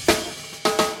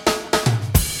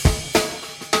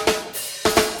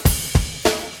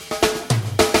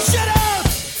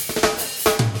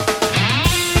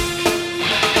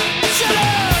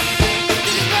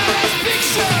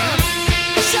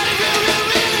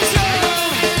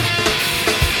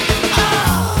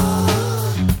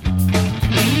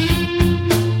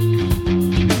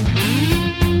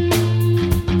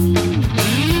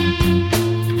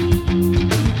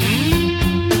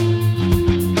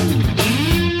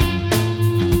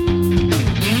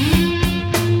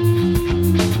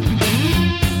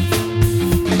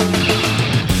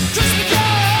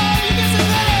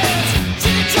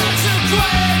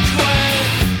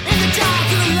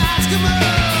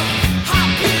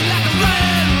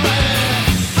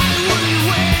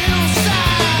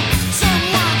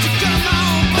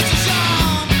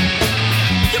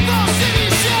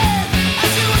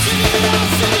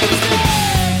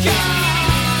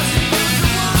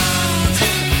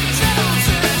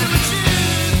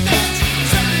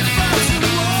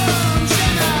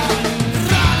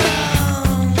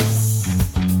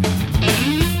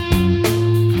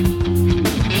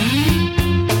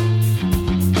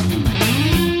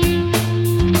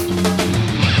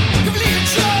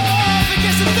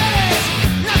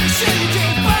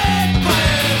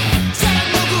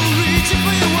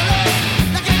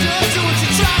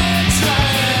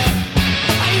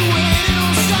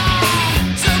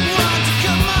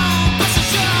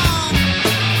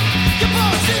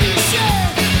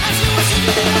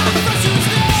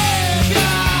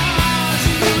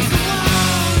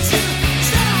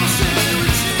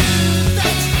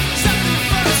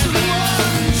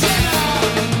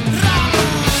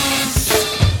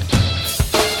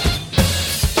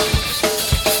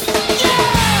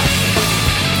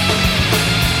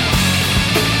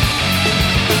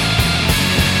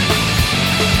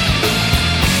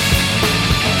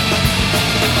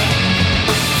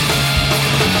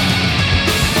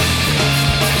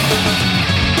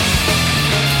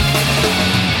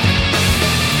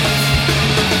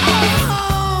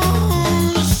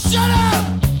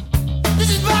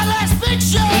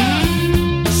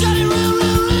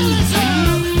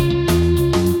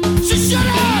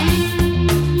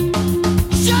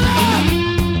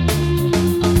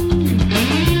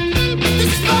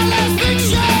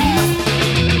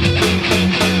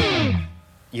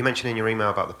 You mentioned in your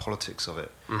email about the politics of it.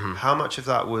 How much of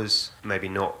that was maybe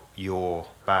not your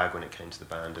bag when it came to the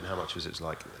band, and how much was it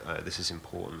like, this is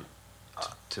important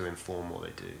to inform what they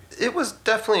do? It was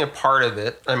definitely a part of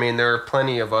it. I mean, there are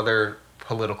plenty of other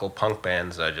political punk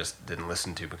bands I just didn't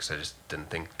listen to because I just didn't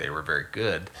think they were very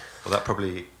good. Well, that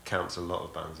probably counts a lot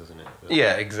of bands, doesn't it?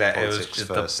 Yeah, exactly. It was Politics just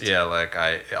first. like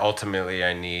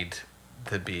I need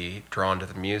to be drawn to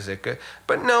the music.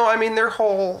 But no, I mean, their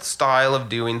whole style of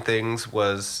doing things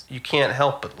was, you can't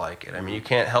help but like it. I mean, you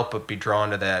can't help but be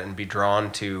drawn to that and be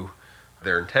drawn to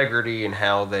their integrity and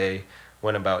how they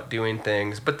went about doing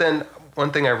things. But then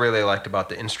one thing I really liked about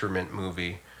the Instrument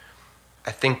movie,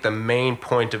 I think the main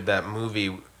point of that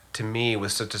movie to me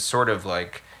was to sort of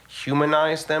like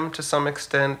humanize them to some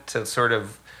extent, to sort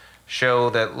of show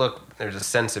that, look, there's a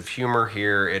sense of humor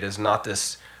here. It is not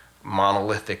this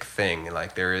monolithic thing.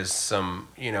 Like, there is some,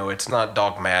 it's not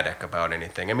dogmatic about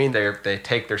anything. I mean, they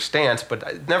take their stance, but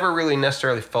I never really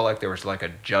necessarily felt like there was like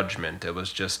a judgment. It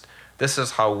was just, this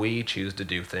is how we choose to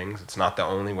do things. It's not the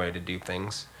only way to do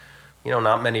things.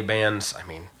 Not many bands, I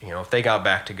mean, if they got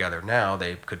back together now,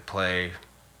 they could play,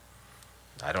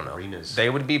 I don't know. Arenas. They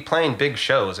would be playing big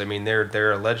shows. I mean,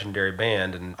 they're a legendary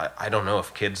band, and I don't know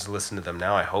if kids listen to them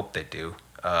now. I hope they do.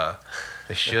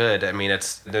 They should. I mean,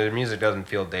 their music doesn't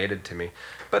feel dated to me.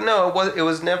 But no, it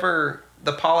was never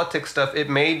the politics stuff. It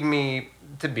made me,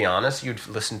 to be honest, you'd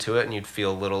listen to it and you'd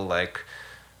feel a little like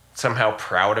somehow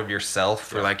proud of yourself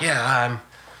for like, yeah,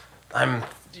 I'm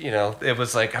it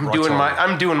was like I'm doing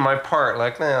my part.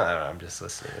 Like, no, I don't know, I'm just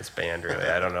listening to this band. Really,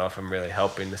 I don't know if I'm really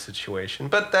helping the situation.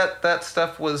 But that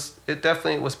stuff it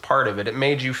definitely was part of it. It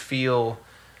made you feel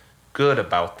good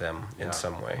about them in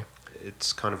some way.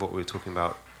 It's kind of what we were talking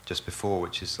about just before,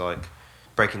 which is like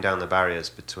breaking down the barriers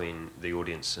between the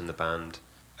audience and the band.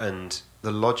 And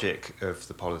the logic of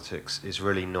the politics is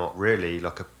really not really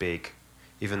like a big,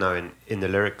 even though in the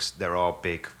lyrics there are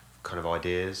big kind of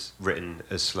ideas written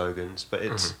as slogans, but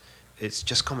it's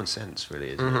just common sense, really,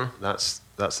 isn't it? That's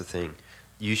the thing.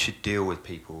 You should deal with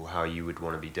people how you would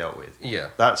want to be dealt with. Yeah.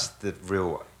 That's the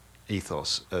real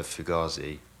ethos of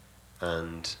Fugazi,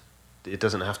 and it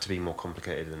doesn't have to be more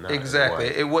complicated than that.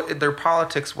 Exactly. Their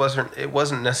politics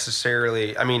wasn't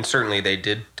necessarily, I mean, certainly they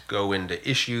did go into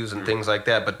issues and things like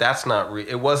that, but that's not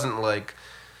it wasn't like,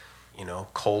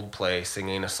 Coldplay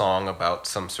singing a song about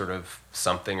some sort of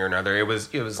something or another. It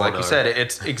was like you said,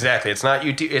 it's exactly, it's not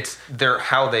it's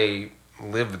how they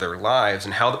lived their lives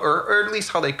and how, or at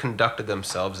least how they conducted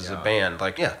themselves as a band.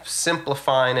 Like,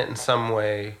 simplifying it in some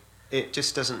way. It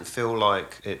just doesn't feel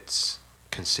like it's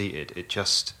conceited. It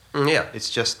just, it's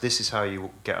just, this is how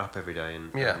you get up every day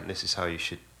and this is how you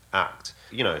should act.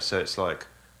 So it's like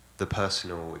the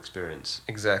personal experience.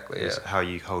 Exactly, is how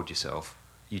you hold yourself.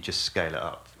 You just scale it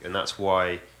up. And that's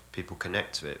why people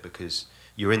connect to it, because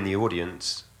you're in the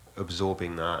audience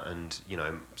absorbing that, and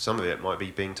some of it might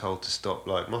be being told to stop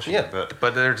like moshing,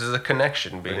 but there's a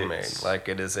connection being made. Like,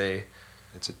 it's a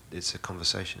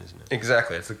conversation, isn't it?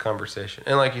 Exactly, it's a conversation.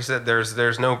 And like you said,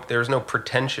 there's no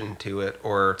pretension to it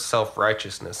or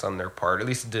self-righteousness on their part. At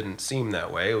least it didn't seem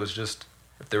that way. It was just,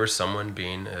 if there was someone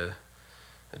being a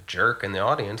jerk in the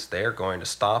audience, they are going to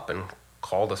stop and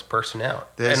call this person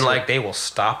out. They will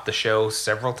stop the show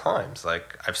several times.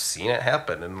 Like, I've seen it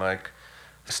happen, and like,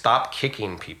 stop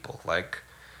kicking people. Like,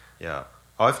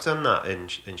 I've done that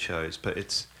in shows, but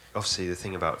it's obviously the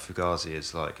thing about Fugazi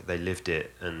is like they lived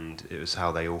it, and it was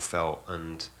how they all felt,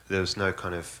 and there was no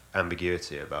kind of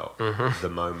ambiguity about the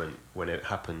moment when it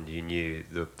happened. You knew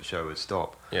the show would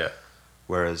stop. Yeah.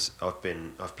 Whereas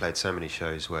I've played so many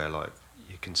shows where like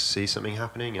you can see something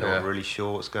happening, you're not really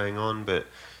sure what's going on, but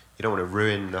you don't want to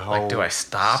ruin the whole. Like, do I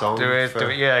stop? Song Do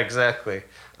it? Yeah, exactly.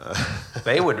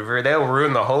 They'll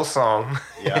ruin the whole song.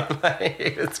 Yeah.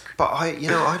 But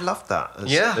I love that.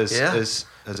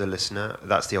 As a listener,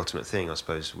 that's the ultimate thing, I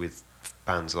suppose, with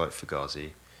bands like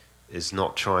Fugazi, is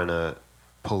not trying to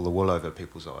pull the wool over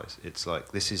people's eyes. It's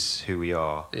like, this is who we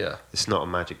are. Yeah. It's not a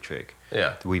magic trick.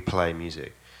 Yeah. We play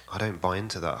music. I don't buy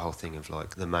into that whole thing of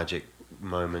like the magic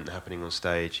moment happening on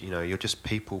stage. You're just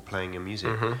people playing your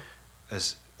music.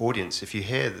 As audience, if you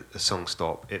hear a song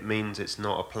stop, it means it's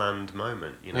not a planned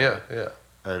moment,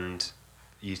 and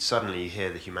you suddenly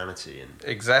hear the humanity and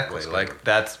exactly, like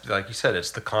that's, like you said,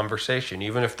 it's the conversation.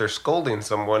 Even if they're scolding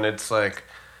someone, it's like,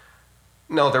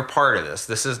 no, they're part of this.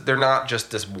 They're not just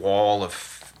this wall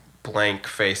of blank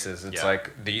faces. It's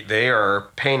like they are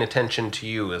paying attention to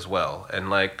you as well. And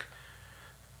like,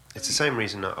 it's the same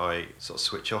reason that I sort of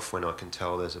switch off when I can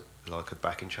tell there's a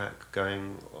backing track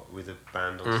going with a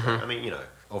band on stage. I mean,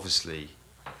 obviously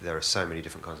there are so many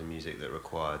different kinds of music that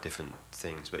require different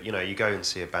things, but you go and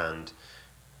see a band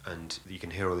and you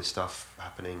can hear all this stuff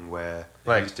happening where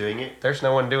who's doing it. There's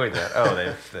no one doing that.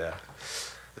 Oh,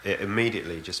 it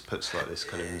immediately just puts like this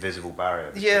kind of invisible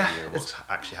barrier between you and what's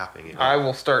actually happening. I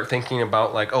will start thinking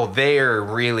about like, oh, they're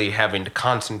really having to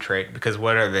concentrate because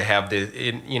whatever they have, they're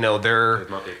it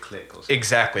might be a click or something.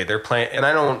 Exactly, they're playing, and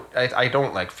I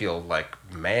don't like feel like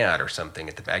mad or something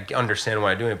at the. I understand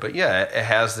why I'm doing it, but yeah, it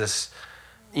has this,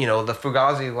 the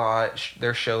Fugazi lot,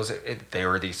 their shows, they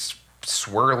were these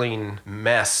swirling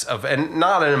mess of, and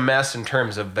not in a mess in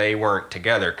terms of they weren't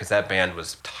together, because that band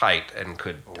was tight and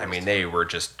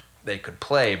they could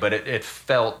play, but it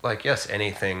felt like, yes,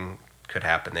 anything could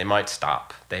happen. They might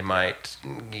stop.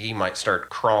 He might start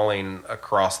crawling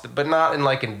across but not in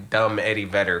like a dumb Eddie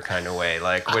Vedder kind of way,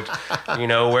 like, which,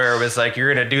 where it was like,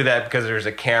 you're going to do that because there's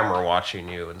a camera watching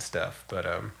you and stuff. But,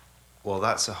 well,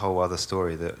 that's a whole other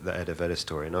story, the Eddie Vedder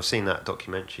story. And I've seen that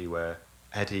documentary where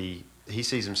Eddie, he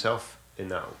sees himself in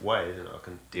that way, isn't it? Like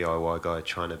a DIY guy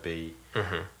trying to be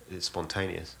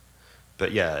spontaneous.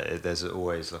 But yeah, there's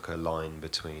always like a line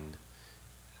between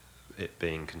it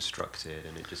being constructed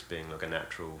and it just being like a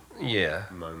natural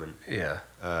moment. Yeah.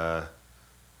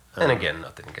 And again,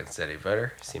 nothing against Eddie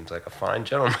Vedder. He seems like a fine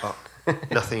gentleman.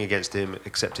 Nothing against him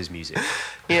except his music.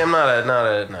 Yeah, I'm not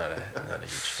a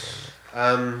huge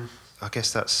fan. I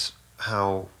guess that's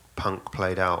how punk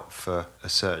played out for a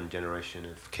certain generation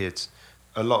of kids.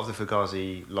 A lot of the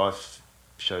Fugazi live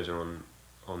shows are on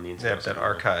the internet. Yeah, that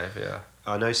archive, yeah.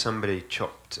 I know somebody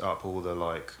chopped up all the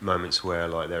like moments where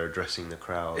like they're addressing the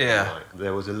crowd. Yeah. And, like,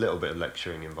 there was a little bit of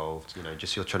lecturing involved.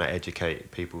 Just you're trying to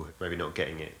educate people maybe not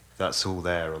getting it. That's all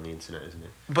there on the internet, isn't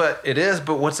it? But it is.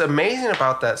 But what's amazing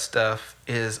about that stuff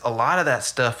is a lot of that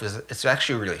stuff it's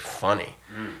actually really funny.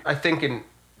 I think in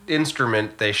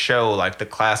Instrument they show like the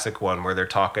classic one where they're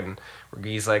talking, where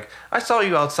he's like, I saw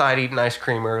you outside eating ice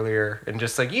cream earlier, and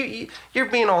just like you're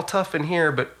being all tough in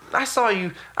here, but I saw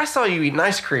you eating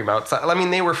ice cream outside. I mean,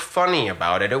 they were funny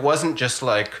about it. It wasn't just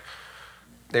like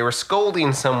they were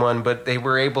scolding someone, but they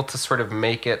were able to sort of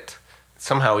make it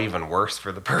somehow even worse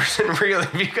for the person, really,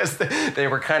 because they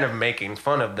were kind of making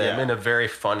fun of them in a very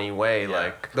funny way. Yeah.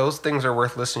 Like, those things are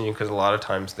worth listening to because a lot of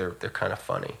times they're kind of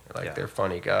funny. Like, they're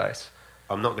funny guys.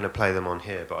 I'm not going to play them on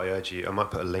here, but I urge you, I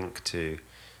might put a link to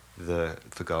the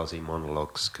Fugazi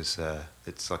monologues because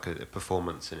it's like a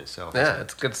performance in itself. Yeah,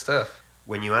 it's good stuff.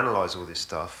 When you analyse all this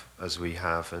stuff, as we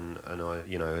have, and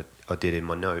I did in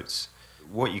my notes,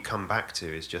 what you come back to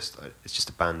is it's just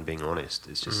a band being honest.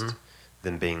 It's just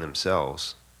them being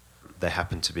themselves. They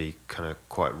happen to be kind of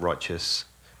quite righteous,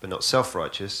 but not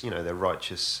self-righteous. They're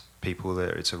righteous people.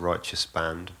 It's a righteous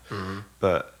band,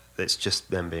 but it's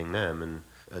just them being them.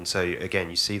 And so again,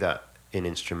 you see that in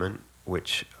Instrument,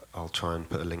 which I'll try and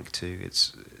put a link to.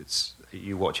 It's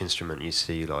you watch Instrument, you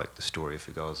see like the story of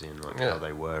Fugazi and like how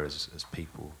they were as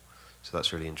people. So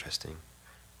that's really interesting.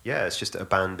 Yeah, it's just a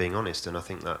band being honest, and I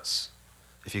think that's,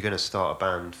 if you're going to start a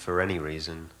band for any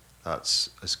reason, that's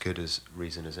as good as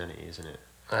reason as any, isn't it?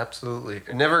 Absolutely.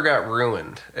 It never got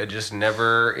ruined. It just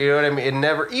never, you know what I mean? It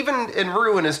never, even, and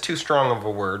ruin is too strong of a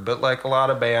word, but like a lot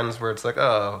of bands where it's like,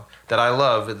 oh, that I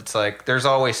love, it's like, there's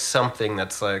always something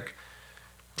that's like,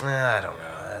 I don't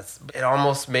know. It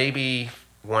almost maybe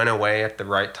went away at the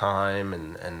right time,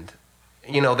 and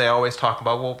they always talk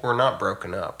about, well, we're not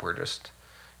broken up. We're just,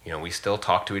 we still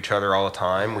talk to each other all the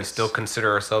time. Yes. We still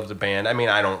consider ourselves a band. I mean,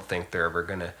 I don't think they're ever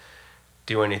going to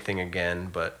do anything again,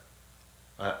 but...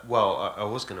 I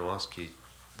was going to ask you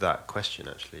that question,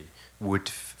 actually. Would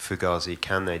Fugazi,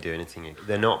 can they do anything?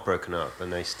 They're not broken up,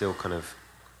 and they still kind of...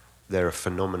 They're a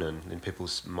phenomenon in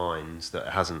people's minds that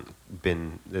hasn't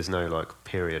been... There's no, like,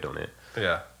 period on it.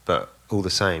 Yeah. But all the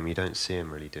same, you don't see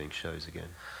them really doing shows again.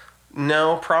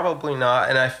 No, probably not.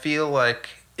 And I feel like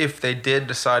if they did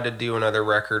decide to do another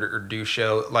record or do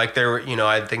show, like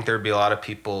I think there'd be a lot of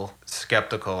people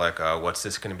skeptical, like, what's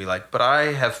this going to be like? But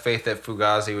I have faith that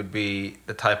Fugazi would be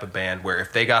the type of band where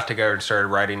if they got together and started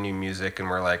writing new music and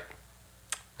were like,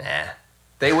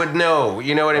 they would know.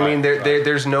 You know what I mean?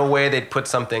 There's no way they'd put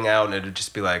something out and it'd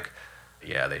just be like,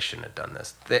 yeah, they shouldn't have done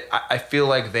this. I feel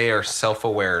like they are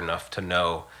self-aware enough to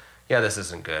know, yeah, this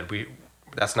isn't good.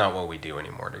 That's not what we do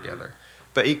anymore together.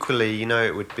 But equally,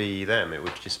 it would be them. It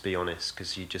would just be honest,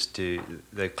 because you just do...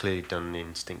 They've clearly done the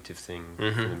instinctive thing from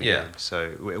the beginning. Yeah.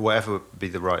 So whatever would be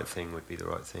the right thing would be the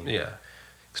right thing. Yeah.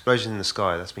 Explosion in the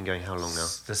Sky, that's been going how long now?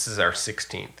 This is our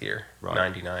 16th year. Right.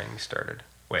 99 we started.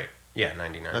 Wait, yeah,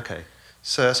 99. Okay.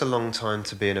 So that's a long time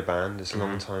to be in a band. It's a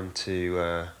long time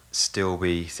to still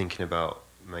be thinking about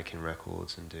making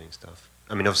records and doing stuff.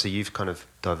 I mean, obviously, you've kind of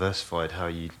diversified how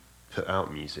you put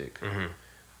out music,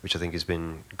 which I think has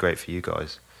been great for you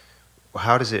guys.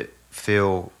 How does it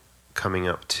feel coming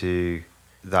up to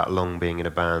that long being in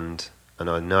a band? And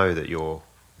I know that you're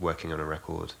working on a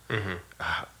record. Mm-hmm.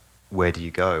 Where do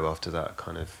you go after that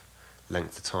kind of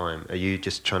length of time? Are you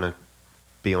just trying to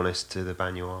be honest to the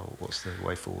band you are? What's the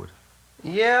way forward?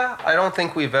 Yeah, I don't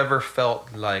think we've ever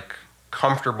felt like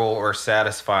comfortable or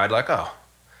satisfied. Like, oh,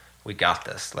 we got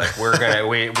this. Like we're gonna,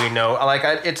 we know. Like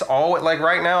it's all like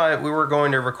right now. We were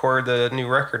going to record the new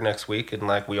record next week, and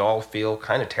like we all feel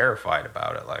kind of terrified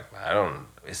about it. Like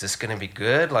is this gonna be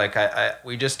good? Like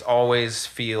we just always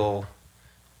feel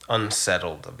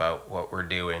unsettled about what we're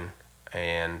doing,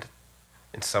 and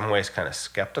in some ways kind of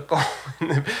skeptical,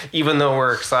 even though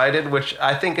we're excited, which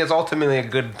I think is ultimately a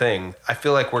good thing. I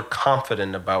feel like we're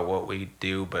confident about what we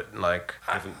do, but like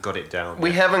we haven't got it down.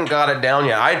 We haven't got it down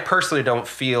yet. I personally don't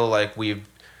feel like we've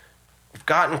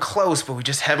gotten close, but we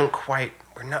just haven't quite.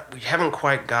 We haven't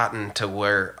quite gotten to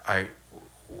what I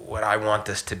want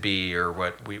this to be, or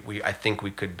what I think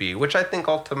we could be, which I think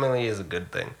ultimately is a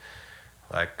good thing.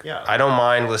 Like, yeah. I don't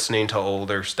mind listening to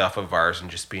older stuff of ours and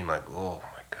just being like, oh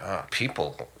my God,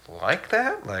 people like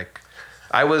that? Like,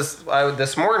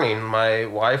 this morning, my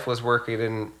wife was working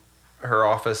in her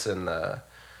office and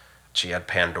she had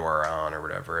Pandora on or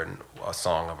whatever, and a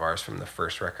song of ours from the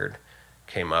first record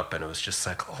came up, and it was just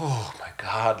like, oh my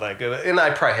God. Like, and I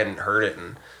probably hadn't heard it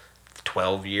in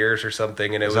 12 years or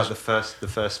something. And it was that the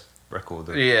first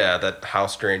record? Yeah, that How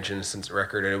Strange Innocence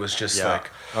record, and it was just like...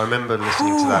 I remember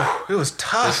listening to that. It was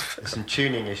tough. There's some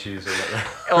tuning issues.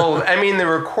 Oh, I mean, the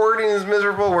recording is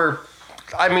miserable,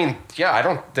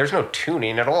 there's no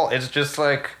tuning at all. It's just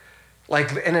like,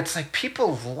 and it's like,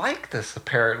 people like this,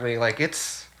 apparently. Like,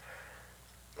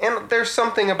 and there's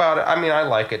something about it. I mean, I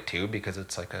like it too, because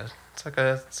it's like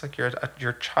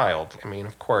your child. I mean,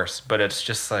 of course, but it's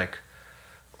just like,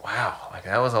 wow, like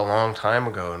that was a long time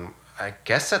ago, and I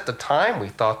guess at the time we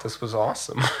thought this was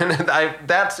awesome. And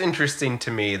that's interesting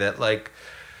to me, that like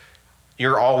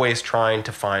you're always trying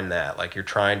to find that. Like you're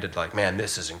trying to like, man,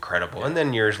 this is incredible. Yeah. And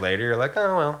then years later you're like,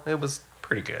 oh well, it was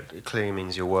pretty good. It clearly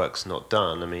means your work's not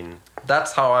done. I mean,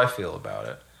 that's how I feel about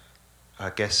it. I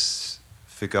guess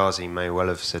Fugazi may well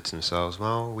have said to themselves,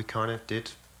 well, we kind of did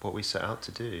what we set out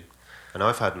to do. And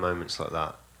I've had moments like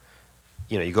that.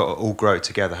 You know, you've got to all grow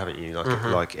together, haven't you? Like,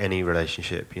 like any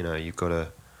relationship, you know, you've got to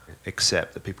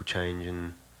accept that people change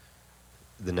and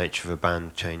the nature of a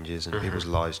band changes and people's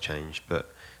lives change,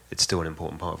 but it's still an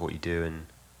important part of what you do, and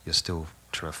you're still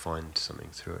trying to find something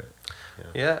through it.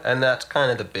 Yeah, and that's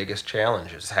kind of the biggest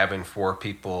challenge, is having 4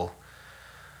 people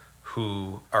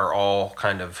who are all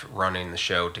kind of running the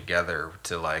show together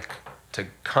to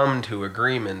come to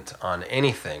agreement on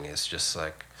anything is just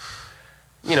like,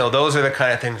 you know, those are the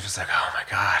kind of things just like, oh my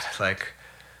God, like,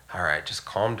 all right, just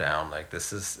calm down. Like,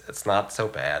 it's not so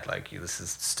bad. Like, this is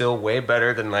still way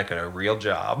better than like a real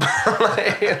job.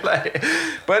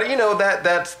 But you know,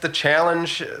 that's the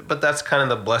challenge, but that's kind of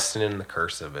the blessing and the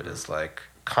curse of it, is like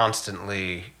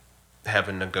constantly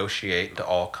having to negotiate to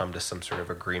all come to some sort of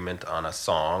agreement on a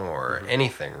song or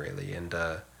anything really. And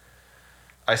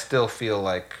I still feel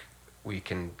like we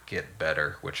can get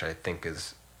better, which I think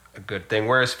is a good thing.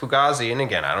 Whereas Fugazi, and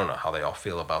again, I don't know how they all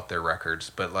feel about their records,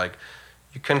 but like,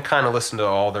 you can kind of listen to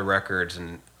all the records,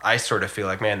 and I sort of feel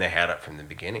like, man, they had it from the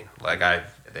beginning. Like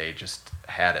they just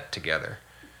had it together.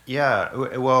 Yeah,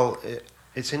 well,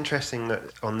 it's interesting that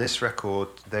on this record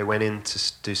they went in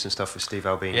to do some stuff with Steve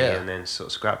Albini and then sort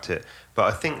of scrapped it.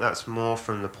 But I think that's more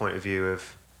from the point of view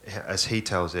of, as he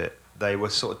tells it, they were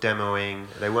sort of demoing.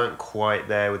 They weren't quite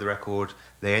there with the record.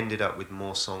 They ended up with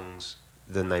more songs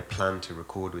than they planned to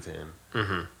record with him.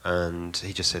 And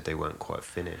he just said they weren't quite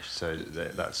finished, so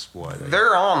that's why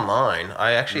they're online.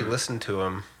 I actually listened to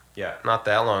them not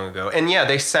that long ago, and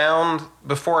they sound,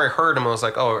 before I heard them I was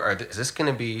like, oh, is this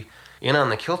going to be In On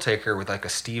The Killtaker with like a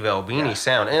Steve Albini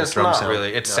sound? And it's not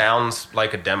really. It sounds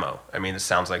like a demo. I mean, it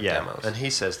sounds like demos. And he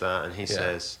says that, and he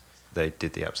says they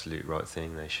did the absolute right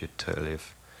thing. They should totally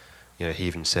have, you know, he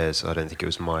even says, I don't think it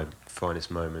was my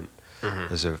finest moment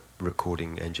as a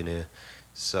recording engineer.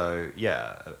 So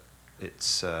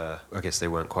it's I guess they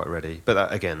weren't quite ready, but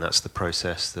that's the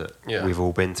process that we've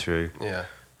all been through.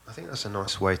 I think that's a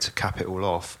nice way to cap it all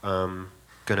off.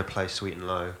 Gonna play Sweet and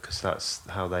Low, because that's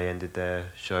how they ended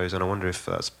their shows, and I wonder if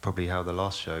that's probably how the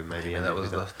last show maybe ended. That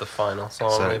was the final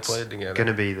song they played together.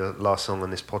 Gonna be the last song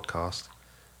on this podcast.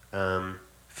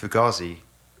 Fugazi,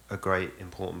 a great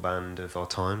important band of our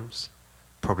times,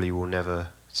 probably will never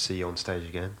see on stage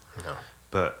again. No,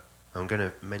 but I'm going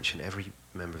to mention every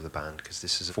member of the band, because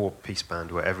this is a 4-piece band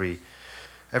where every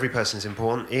person is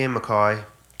important. Ian Mackay,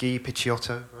 Guy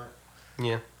Picciotto, right?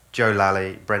 Yeah. Joe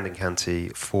Lally, Brendan Canty,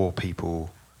 4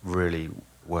 people really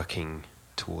working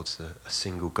towards a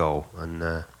single goal. And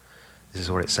this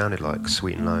is what it sounded like,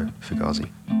 Sweet and Low,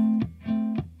 Fugazi.